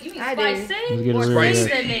 Wait, you mean I do. spicy? let's get a Or real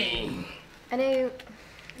seasoning? I know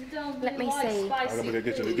You don't Let me like see. spicy. I'm gonna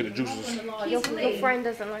get the juices. your friend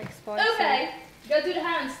doesn't like spicy. Okay. Go do the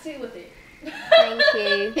hands too with it. Thank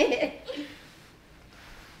you.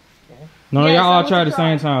 no, Yeah, y'all all so try what at the you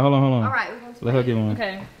same time. Hold on. All right, we're going to Let her get one.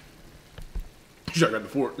 Okay. You got the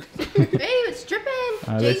fork. Ooh, it's dripping.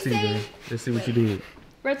 All right, let's see, Juicy. bro. Let's see what you did.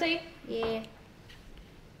 Rotate. Yeah. Okay,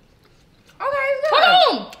 it's Hold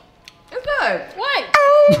good. on. It's good. Wait.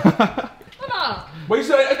 Hold on. But you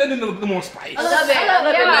said I need a little more spice. I love it. I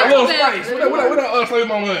love Yeah, A it. little Yeah. spice. What that flavor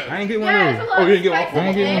mama at? I ain't get one Yeah, of it's a those. lot Oh, you didn't get of one? spice I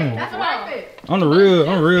ain't in get it. one. That's perfect.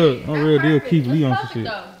 I'm real deal. Keith Lee on some Perfect shit.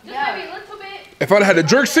 though. Just maybe a little bit. If I'd had the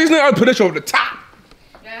jerk seasoning, I'd put this over the top.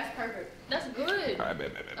 Yeah, that's perfect. That's good. Alright,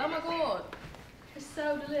 bet. Oh my god. It's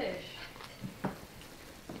so delish.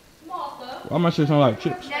 Martha. Why my shit sound like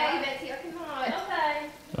chips? No, Betsy, I can hold it. Okay.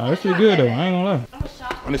 Nah, that shit good though. I ain't gonna lie. I'm a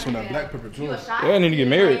shot. I need some of that black pepper too. Yeah, I need to get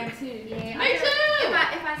married. Yeah. Me too. If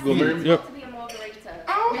I Go see marry it's me? Yep. got to be a margarita.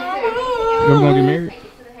 You ever gonna get married? Take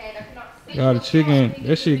it to the head. I cannot see. Y'all, the chicken,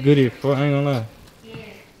 that shit good as fuck. I ain't gonna lie. Yeah.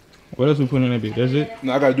 What else we put in that bitch? That's it?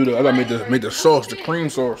 No, I gotta make the sauce, the cream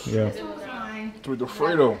sauce. Yeah. With the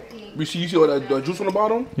Fredo. You see all that juice on the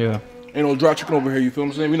bottom? Yeah. Ain't no dry chicken over here, you feel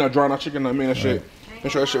what I'm saying? We not drying our chicken, I mean that shit.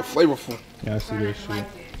 Make sure that shit flavorful. Yeah, I see that shit.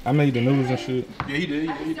 I made the noodles and shit. Yeah, he did. You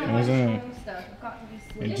know what I'm saying?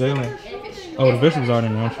 And Jalen. Oh, the vegetables are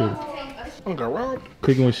in there. I'm sure. I got robbed.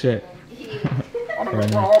 Cooking with Shaq. I got Right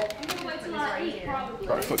now. robbed.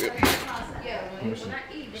 Alright, fuck it.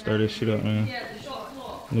 Stir this shit up, man.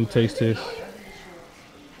 New taste test.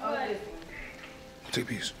 Take a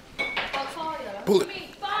piece. Pull it.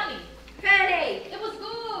 Patty. It was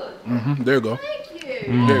good. Mm-hmm. There you go. Thank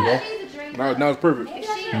you. There you go. She's a drinker. Now it's perfect. If she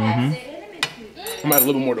likes it, I'm gonna add a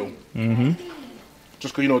little more though. Mm-hmm.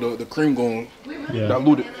 Just cause you know the cream going Yeah.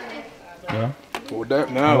 dilute it. Yeah. But with that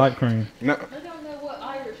I now, like cream. now I don't know what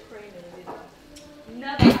Irish cream is.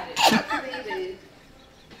 Never had it.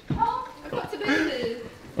 I've got to boo-boo.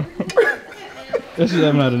 That shit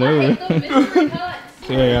happened out of nowhere. The mystery cuts.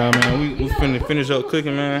 So yeah, y'all, man, we finna finish up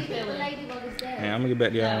cooking, man. The ladybug is dead. And I'm gonna get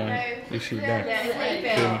back to y'all, man. This shit done. Do you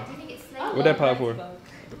think it's sleeping? What that pot for?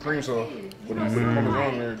 the cream sauce with the parmesan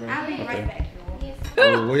and everything. I'll be right back.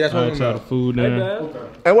 Oh, yes, Alright, y'all, the food done.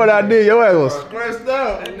 And what I did, your ass was stressed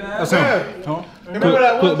out. That's him.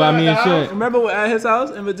 Cooked by me and Shaq. Remember at his house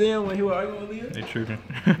in Virginia when he was arguing with Leah? They tripping.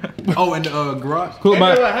 Oh, in the garage. Cooked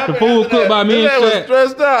by the food cooked by me and Shaq.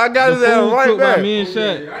 Stressed out. I got The his ass food right cooked by back. me and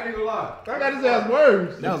Shaq. I ain't gonna lie. I got his ass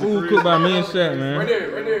worse. The food cooked by me and Shaq, Right man.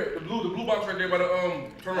 there. The blue box right there by the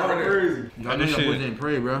turn right there. Y'all know This y'all shit- boys didn't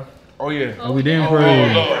pray, bro. Oh yeah. Oh, we didn't pray.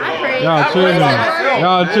 I prayed. Y'all tripping.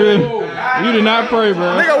 Y'all tripping. You did not pray, bro.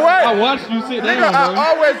 Nigga, what? I watched you sit Nigga, down, I bro.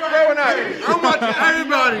 always pray when I'm watching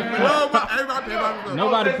everybody. Everybody.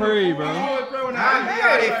 Nobody about to pray, bro. I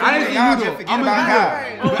didn't see you just forget about God.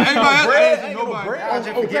 Anybody else? Nobody. Y'all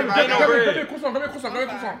just forget about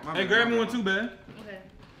God. Hey, grab me one too, man.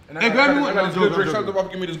 Hey, grab me one. I got this good drink. Shut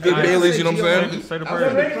up, give me this good Bailey's, you know what I'm saying? Say the prayer.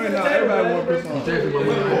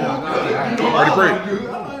 Already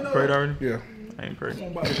prayed. Prayed already? Yeah. I ain't prayed.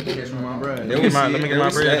 Let Let me get my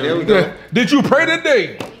bread. There we go. Did you pray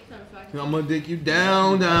today? I'm gonna dick you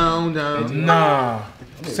down. Nah.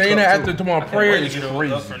 Saying that after tomorrow prayer is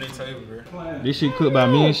crazy. This shit cooked by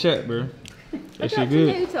me and Shaq, bro. That shit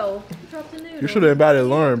good. You should have invited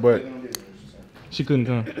Lauren, but She couldn't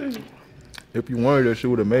come. if you wanted her, she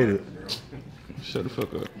would have made it. Shut the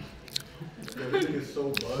fuck up.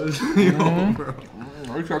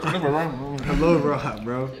 I love Rob,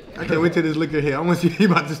 bro. I can't wait till this liquor hit. I want to see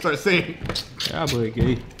him about to start saying. Y'all boy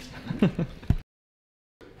gay.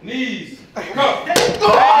 Knees.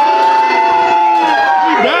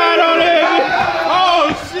 Died on it!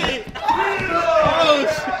 Oh shit! Oh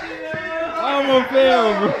shit! I'm gonna fail,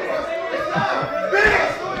 bro.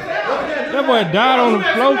 That boy died on the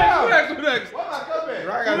floor.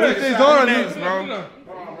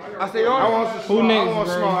 I say, oh, Who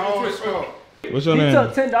next, bro? What's your name?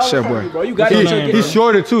 $10 Chef from boy. you, bro. You got What's to your get name, your He's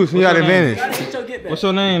shorter too, so he got advantage. What's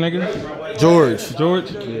your name, nigga? George.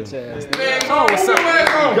 George? Oh, what's up?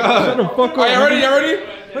 Shut the fuck up. Are y'all ready? Y'all ready?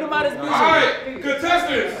 Put him out his music. Alright,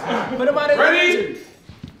 contestants. Put him out his Ready? music.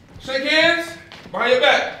 Shake hands. Behind your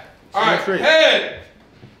back. Alright, head.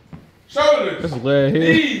 Shoulders. That's a glad head.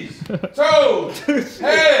 Knees. Toes.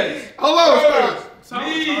 Heads. Shoulders.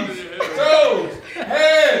 Knees. Toes.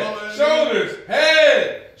 Head. Shoulders.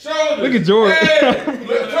 Head. Shoulders. Look at George. Head.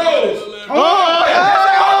 Toes.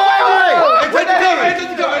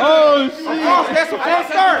 Oh shit! That's a false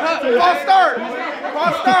start. False start.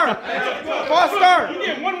 False start. False start. You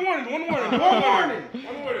get one warning.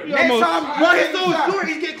 Next time, when he's so short,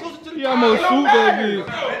 he's getting closer to the He almost shoot that bitch.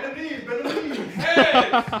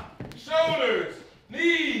 Head. Shoulders.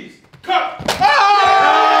 Knees. Cup.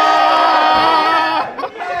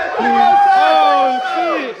 Oh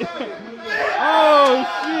shit! Oh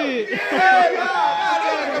shit!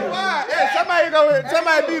 Hey, somebody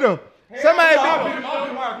beat him. Somebody beat him.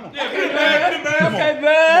 Okay,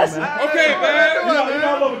 man.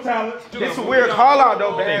 It's a weird call out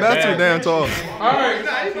though, man. That's too damn tall. All right.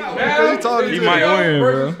 He might win,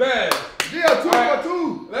 bro. Bad. Yeah, 2 for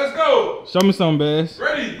 2. Let's go. Show me something, Bass.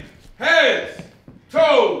 Ready. Heads.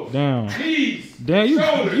 Toes. Down. Knees. Damn, you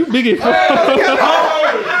Shoulders. big as fuck.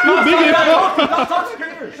 You big as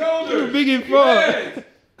fuck. Shoulders. You big as fuck. Heads.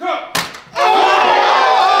 Cup.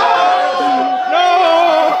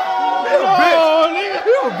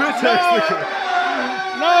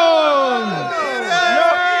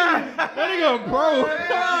 That nigga bro.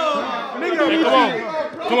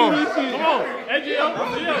 Come on.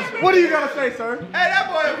 What do you gotta say, sir? Hey, that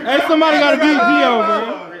boy. Hey, somebody gotta beat Gio, bro.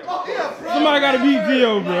 Somebody gotta beat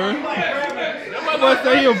Gio, bro. That boy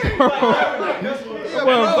say he a pro. That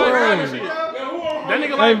boy a pro. That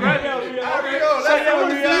nigga like right now.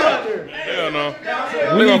 Hell no.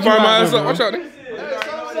 We gonna find my ass up. Watch out, nigga.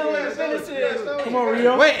 Come on,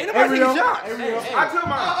 Rio. Wait, anybody take a shot? I took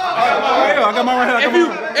my. I got my right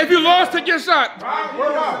hand. If you lost, take your shot. I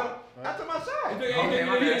took my shot. I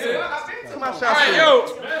took my shot. All right, yo.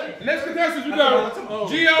 Next contestant, you got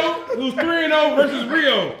Gio, who's 3-0 versus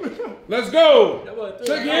Rio. Let's go.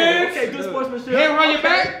 Shake hands. Okay, good sportsmanship. Hand behind your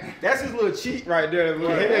back. That's his little cheat right there.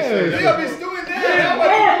 Little head. Leo be doing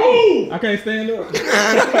that. Move. I can't stand up.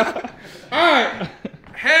 All right.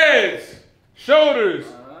 Heads, shoulders,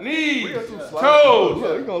 knees, toes.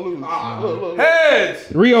 Look, you gonna lose. Look.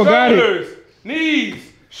 Heads, Rio got it. shoulders,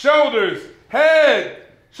 knees, shoulders, head,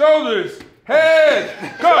 shoulders, head,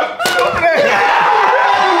 cut.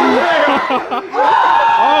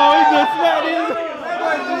 Oh, he just smacked his.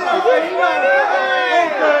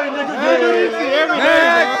 You do this shit every day,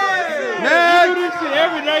 bro. You do this shit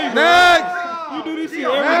every day, bro. You do this shit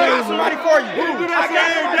every day, bro. I got somebody for you.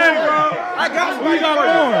 I got somebody for you. I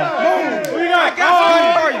got somebody for you. I got somebody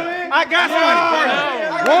for you. I got somebody for you.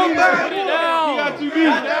 One back. He got you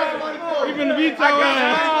beat. He finna beat your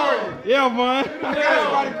ass. Yeah, man. I got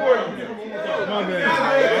somebody for you. My bad.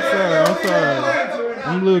 I'm sorry.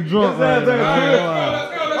 I'm a little drunk right now.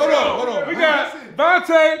 Hold on. We got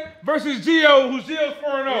Vontae versus Gio, who's Gio's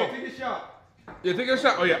 4-0. Take a shot. Yeah, take a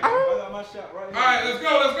shot. Oh, yeah. I got my shot right here. All right, let's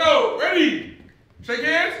go. Ready? Shake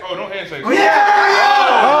hands? Oh, don't handshake. Oh, yeah.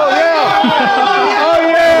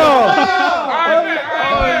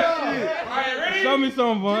 All right, ready? Show me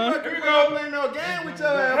something, man. Here we go. Playing no game with your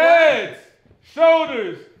ass. Heads,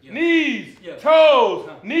 shoulders, knees, toes,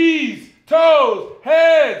 knees, toes,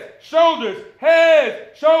 heads, shoulders,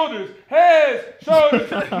 heads, shoulders, heads, shoulders,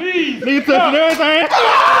 knees. Nigga touching everything.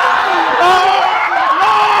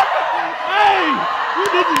 Hey, you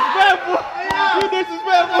disrespectful. You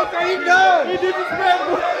disrespectful. He done. He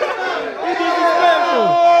disrespectful. He disrespectful.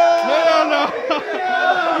 No.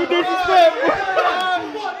 You disrespectful.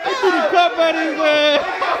 He threw the cup at his ass.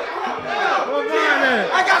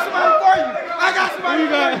 I got somebody for you. I got somebody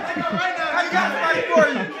for you. I got somebody for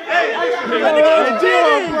you. Hey,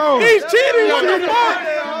 He's cheating. What the fuck?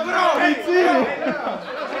 He's cheating.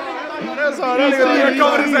 That's all. That's gonna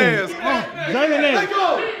cover his ass. Jalen next.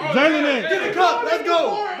 Jalen next. Get the cup. Let's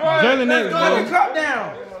go. Jalen next, Put bro. the cup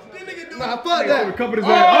down. Nah, fuck that. Cover his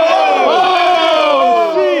ass.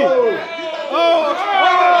 Oh, shit.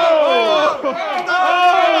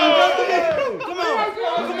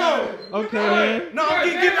 Okay, man. No, I'm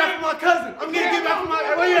getting get back from my cousin. I'm getting get back from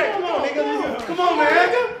my. Wait, yeah, come on, nigga. Come on, man.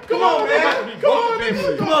 Come on, man. Come on,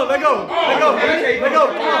 nigga. Come on, let go. Let go. Let go.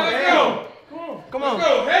 Come on, man. Come on. Let's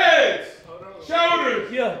go. Heads,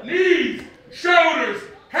 shoulders, knees, shoulders,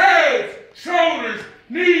 heads, shoulders,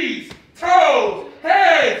 knees, toes,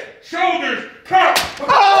 heads, shoulders, cup.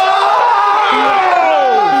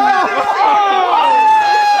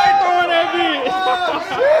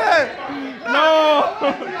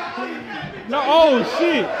 No, oh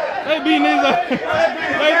shit! They beating his ass.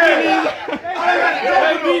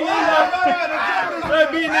 They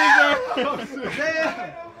beating his ass.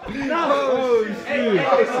 Oh shit!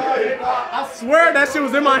 I swear that shit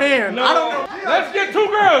was in my hand. I don't know. Let's get two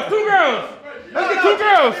girls. Let's get two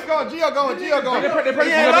girls. Gio going. He ain't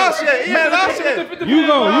lost yet. He ain't lost yet. You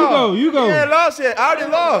go. He ain't lost yet. I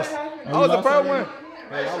already lost. I was the first one.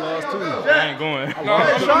 Hey, I lost too. I ain't going. I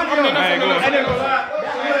ain't going.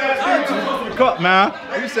 Cup, man.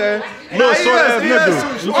 You said. Little short ass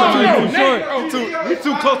nigga. You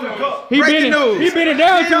too close to the cup. He been it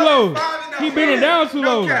down too low. He been it down too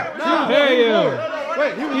low. Hell yeah.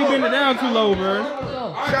 Wait, he been it down too low, bro.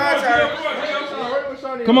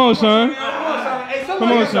 Come on, son.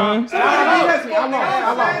 Come on, son. Don't touch me.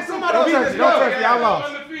 I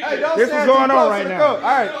lost. This is going on right now. All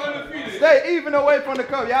right. Stay even away from the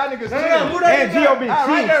cup. Y'all niggas cheating. And G.O.B.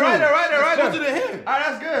 Right there. Go to the hand. All right,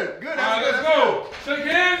 that's good. All right, let's go. Shake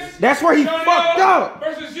hands. That's where he fucked up.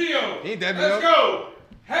 Versus Gio. He dead. Let's go.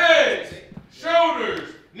 Heads,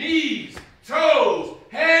 shoulders, knees, toes,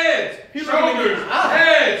 heads, shoulders,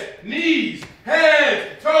 heads, knees,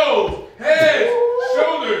 heads, toes, heads,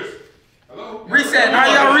 shoulders. Hello? Reset. All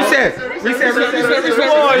right, y'all reset. Reset.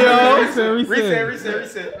 Come on, y'all. Reset. Let's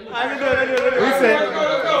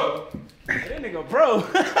go. That nigga, bro.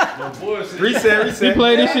 Reset. He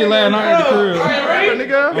played this shit last night at the crib.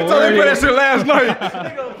 Nigga. He told me to play that shit last night.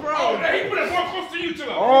 Nigga, bro. Oh, he put it more close to you too.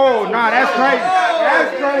 Oh, nah, that's crazy.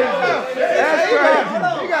 That's crazy. That's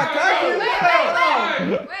crazy. He got cocky. Wait, hold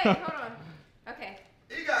on. Okay.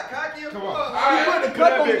 He got cocky. Come on. He put the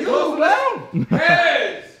cup on you.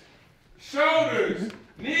 Heads, shoulders,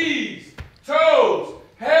 knees, toes,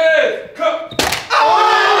 head, cup.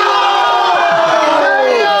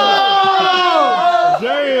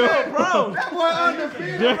 That boy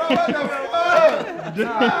undefeated, bro. What the fuck? I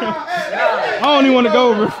don't even want to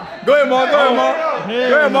go over. Go ahead,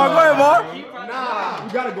 Mark. You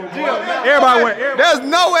gotta go, Gio. Everybody went. There's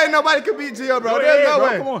no way nobody could beat Gio, bro. There's no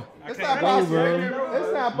way. Come on. It's not possible, bro.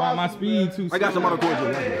 It's not possible. My speed too slow. I got some other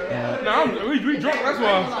coaches. Nah, we drunk, that's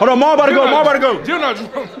why. Hold on, Mar about to go. Jill not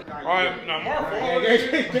drunk. All right, now Mark. Oh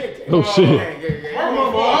shit. Oh shit.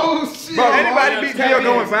 Bro, anybody beat Gio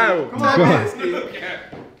going viral. Come on, man.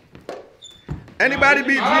 Anybody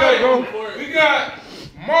beat Gio, bro? We got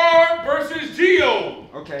Mar versus Gio.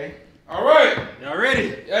 Okay. All right. Y'all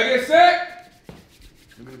ready? Y'all get set?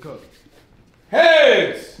 Give me the cup.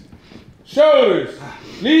 Heads, shoulders,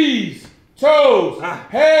 knees, toes,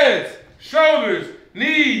 heads, shoulders,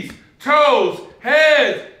 knees, toes,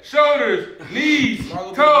 heads, shoulders, knees,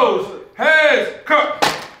 toes, heads, cup.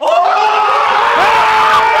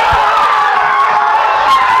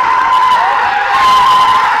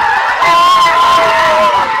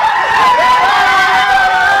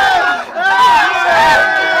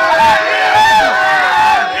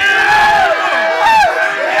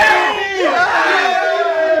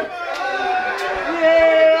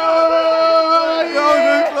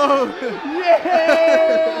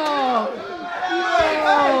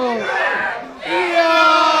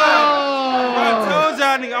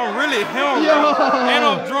 And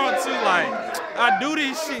I'm drunk too, like, I do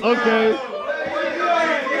this shit. Okay.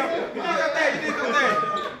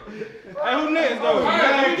 Hey, who next though?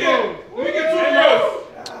 Let me get two girls.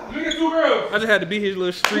 Let me get two girls. I just had to be his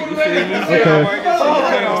little streak. You feel me? Okay.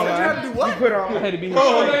 What? Put on. I had to be his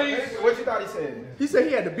What you thought he said? He said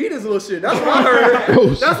he had to beat his little shit. That's what I heard.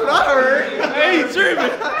 That's what I heard. Hey, he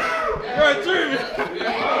tripping. Bro, tripping.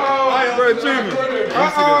 Bro, tripping.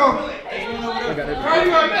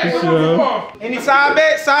 Any side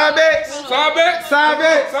bets? Side bets? Side bet? Side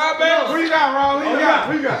bets? Side bet? Who you got, Ron? Who you got?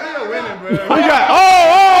 Who you got? Who you got? Oh,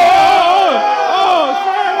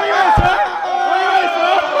 son, where you at, son? Where you at,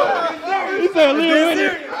 son? He said, Lil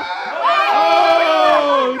winning.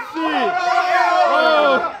 Oh, shit.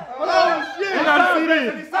 Oh, shit. We gotta see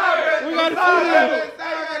this. We gotta see this.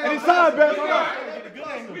 Any side bets?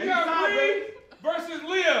 We got Reed versus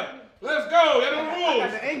Leah. Let's go. That's the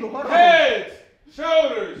rules. Heads,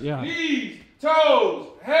 shoulders, knees, toes,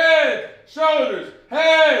 heads, shoulders,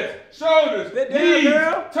 knees,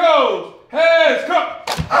 toes, heads, come.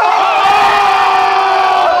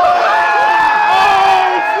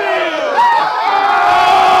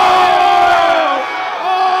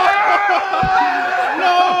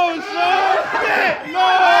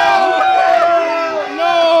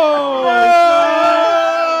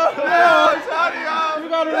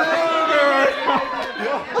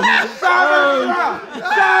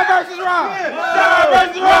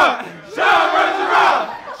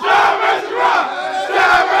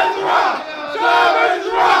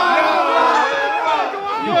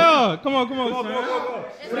 Come on, son.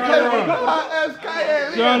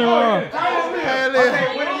 Johnny Ron.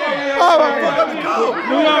 Oh, my God.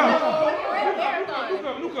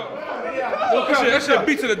 That shit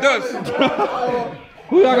beat to the dust.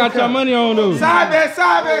 Who y'all got your money on, though? Side bet. Who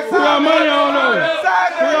y'all money on, though?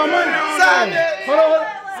 Who y'all money on, though? Who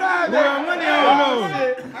y'all money on, though?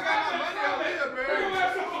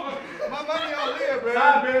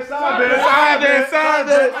 Side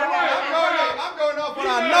bet. I'm going off what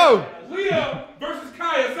I know. Leah versus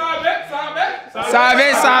Kaya. Side bet.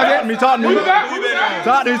 Side bet. Me talk to me.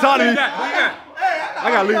 Talk to me.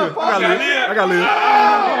 I got Leah.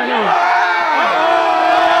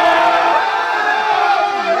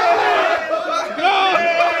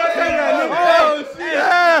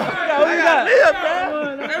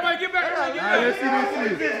 Everybody get back.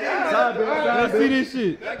 Let's see this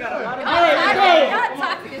shit.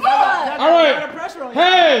 All right.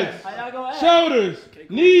 Heads, shoulders,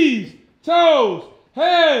 knees, toes,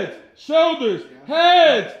 heads, shoulders,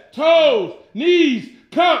 toes, knees,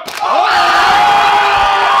 come.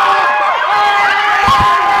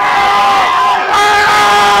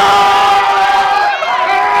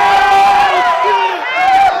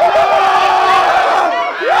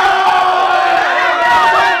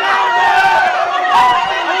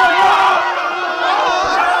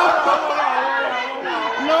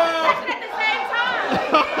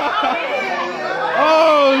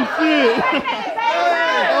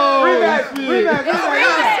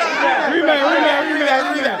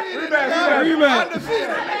 Rematch.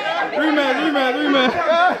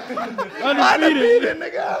 Undefeated.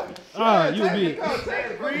 Ah, you beat.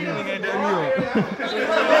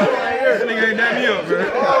 Nigga ain't that me up, bro.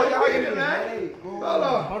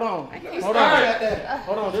 Hold on.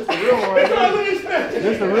 This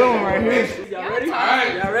is the real one right here. Y'all ready?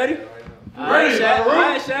 Alright. Y'all ready? Ready.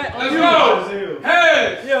 Alright, Shaq. Let's go.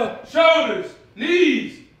 Heads, shoulders,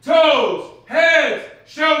 knees, toes, heads,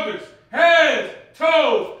 shoulders,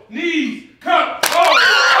 toes, knees, come.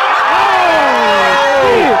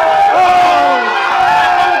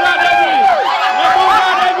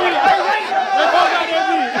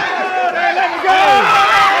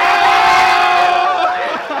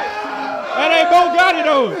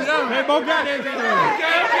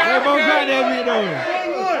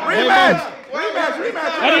 Rematch.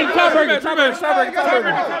 I need tiebreaker.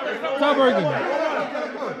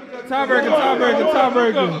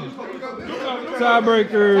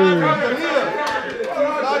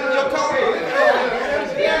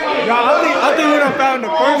 I think we done found the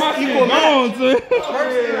first equal match.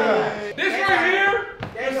 This right here,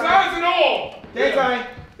 besides it all.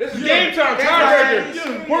 This is game time,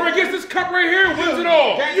 tiebreaker. Whoever gets this cup right here wins it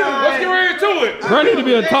all. Let's get right into it. Bro, need to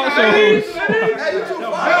be a talk show host.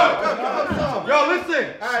 Yo, listen.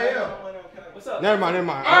 What's up? Never mind.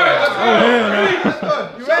 All right, let's go.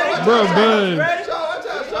 You ready? Bro, bud.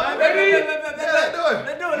 Ready? Let's do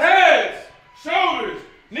it. Heads, shoulders,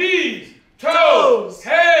 knees, toes,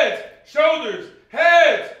 heads, shoulders,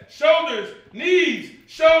 knees,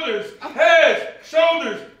 shoulders,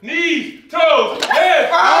 knees, toes,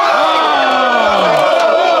 heads.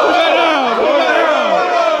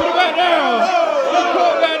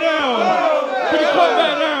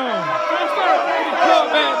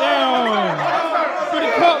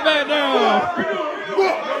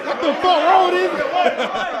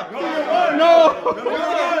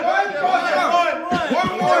 Y'all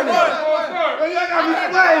got me sweating.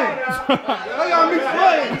 Y'all got me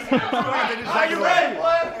sweating. Are you ready?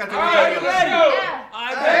 Alright, let's go.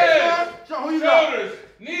 Head, shoulders,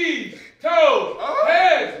 knees, toes,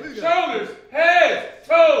 heads, shoulders, heads,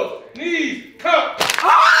 toes, knees, cup.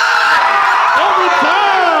 Every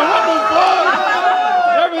time! What the fuck?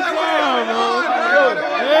 Every time, bro.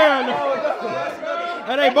 Yeah, no.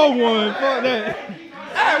 That ain't both won. Fuck that.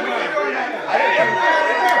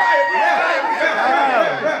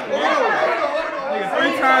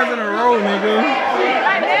 3 times in a row, nigga.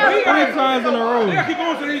 3 times in a row. Keep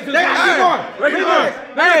going to these. Keep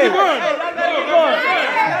Hey!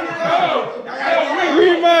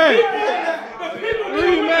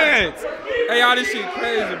 Rematch! Hey, y'all, this shit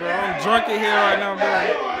crazy, bro. I'm drunk in here right now, bro.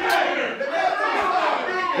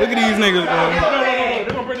 Look at these niggas, bro.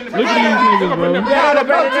 Look at these niggas, bro.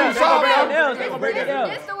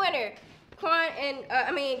 This is the winner. Quan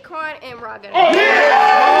and Quan and Rock. Oh,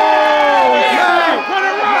 yeah! Oh, shit! Quan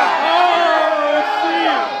and Rock! Oh,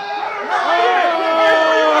 shit!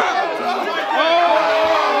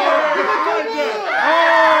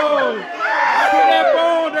 Put that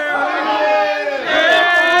phone down, nigga.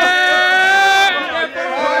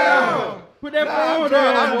 Put that phone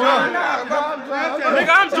down, boy.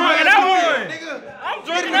 Nigga, I'm drinking that one. I'm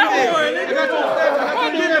drinking that one, nigga.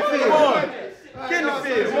 Get in the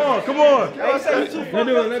field. Come on. Let's do it.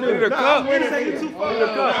 The cup. I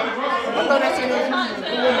thought that's that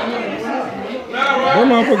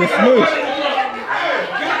motherfucker smush.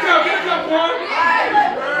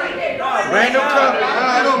 Random cup.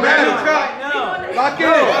 Random cup. Lock in.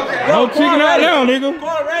 No chicken out now, nigga.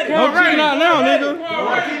 No chicken out now, nigga.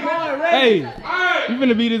 Hey, you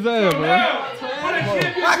finna beat his ass, bro.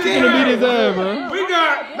 You finna beat his ass, bro. We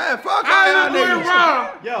got Man, fuck Island Boy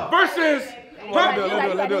Rob versus Let's do it.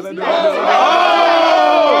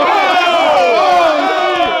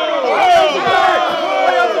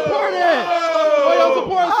 Where your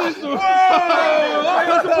support system? Where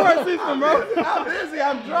your support system, bro? I'm busy.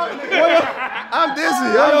 I'm drunk. I'm dizzy.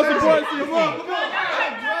 Where your support system?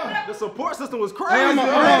 the support system was crazy.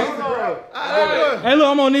 Hey, hey, look,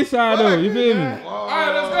 I'm on this side though. You feel me?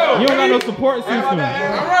 Alright, let's go. You don't got no support system.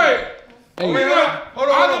 Alright. Hey. We got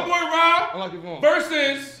Island Boy Rob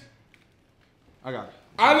versus I got it.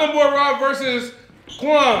 Island Boy Rob versus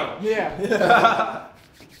Quan. Yeah.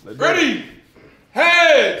 Ready?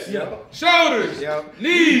 Heads, shoulders,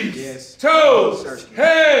 knees, toes,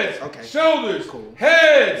 heads, shoulders,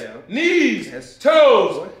 heads, knees,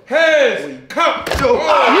 toes, heads, cup.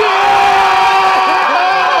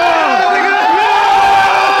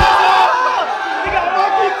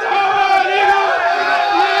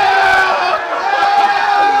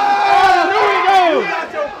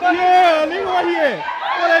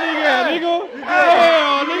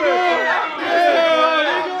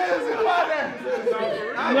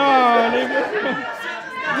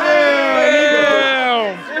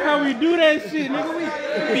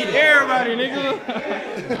 Everybody, nigga.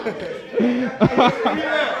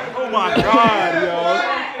 Oh my God, yo.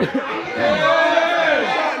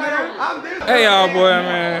 Hey, y'all, boy,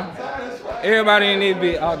 man. Everybody in this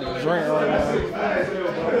bitch out the drink right now.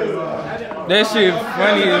 That shit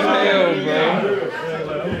funny as hell, bro.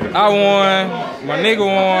 I won. My nigga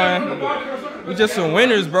won. We just some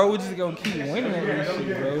winners, bro. We just gonna keep winning on this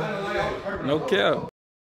shit, bro. No cap.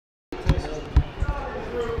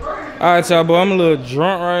 Alright, y'all, boy, I'm a little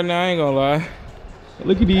drunk right now, I ain't gonna lie.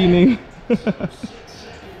 Look at these niggas. Look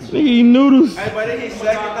at these noodles. Hey, but he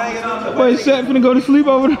second thing. Boy, Shaq finna go to sleep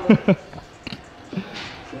over there.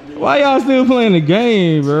 Why y'all still playing the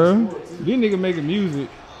game, bro? These niggas making music.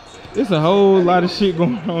 There's a whole lot of shit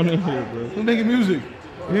going on in here, bro. Who's making music?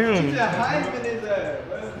 Him. I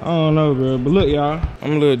don't know, bro, but look, y'all.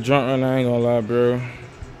 I'm a little drunk right now, I ain't gonna lie, bro.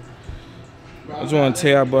 I just want to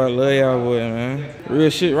tell y'all, boy, I love y'all, boy, man. Real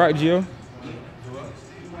shit, right, Gio?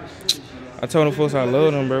 I told them folks I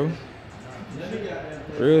love them, bro.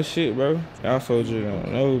 Real shit, bro. Y'all folks just don't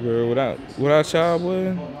know, bro. Without y'all,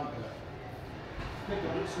 boy,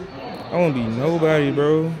 I won't be nobody,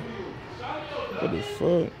 bro. What the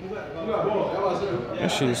fuck? That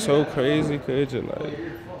shit is so crazy, cause it's just like,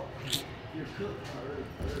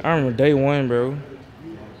 I remember day one, bro.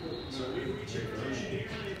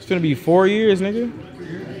 It's gonna be 4 years, nigga.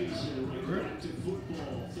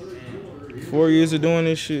 4 years of doing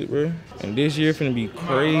this shit, bro. And this year finna be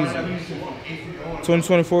crazy.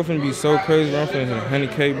 2024 finna be so crazy, bro. I'm finna hit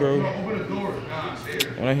 100K, bro.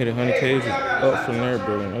 When I hit 100K, it's up from there,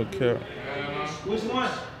 bro. No cap.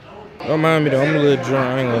 Don't mind me though, I'm a little drunk,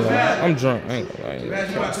 I ain't gonna lie. I'm drunk, I ain't gonna lie. I ain't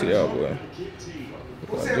gonna see y'all, boy.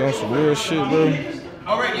 Like, doing some real shit, bro.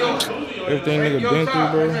 Alright, yo. Everything nigga been through,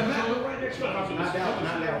 bro.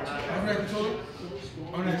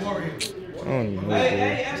 I don't even know,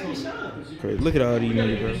 bro. Crazy. Look at all these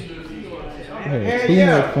niggas, bro. Yeah, too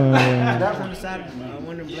much fun, man.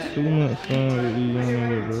 Too much fun with these young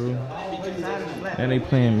niggas, bro. And they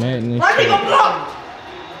playing Madden and shit.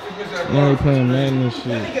 Now they playing Madden and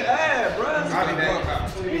shit.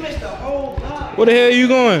 Where the hell are you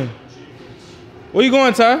going? Where you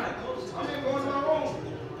going, Ty?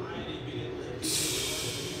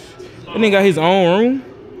 That nigga got his own room?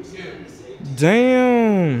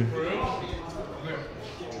 Damn.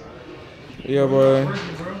 Yeah, boy.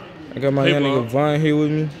 I got my young nigga Vine here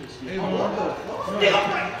with me.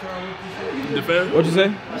 What you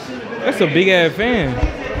say? That's a big ass fan.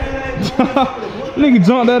 Nigga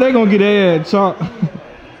jumped out, they gonna get their ass chopped.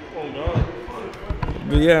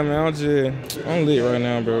 But yeah, man, I'm lit right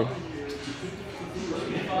now, bro.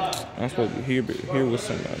 I'm supposed to be here with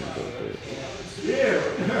somebody, bro. He's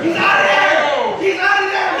out of there! He's out of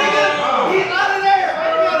there, nigga! He's out of there!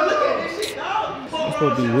 Right, you gotta look at this shit, dog. I'm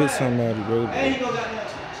supposed to be with somebody, bro. And he go got that.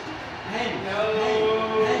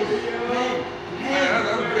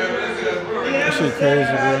 That shit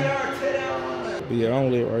crazy, bro. But yeah, I'm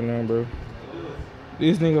lit right now, bro.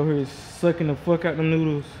 This nigga over here is sucking the fuck out them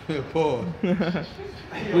noodles. Paul.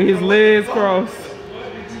 With his legs crossed.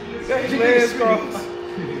 His legs crossed.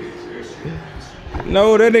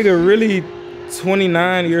 No, that nigga really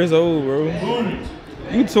 29 years old, bro.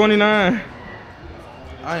 You 29.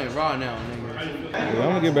 I ain't raw now, nigga. Yeah, I'm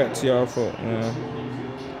gonna get back to y'all, fuck, man.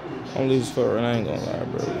 I'm leaving as fuck, and I ain't gonna lie,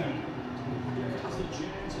 bro.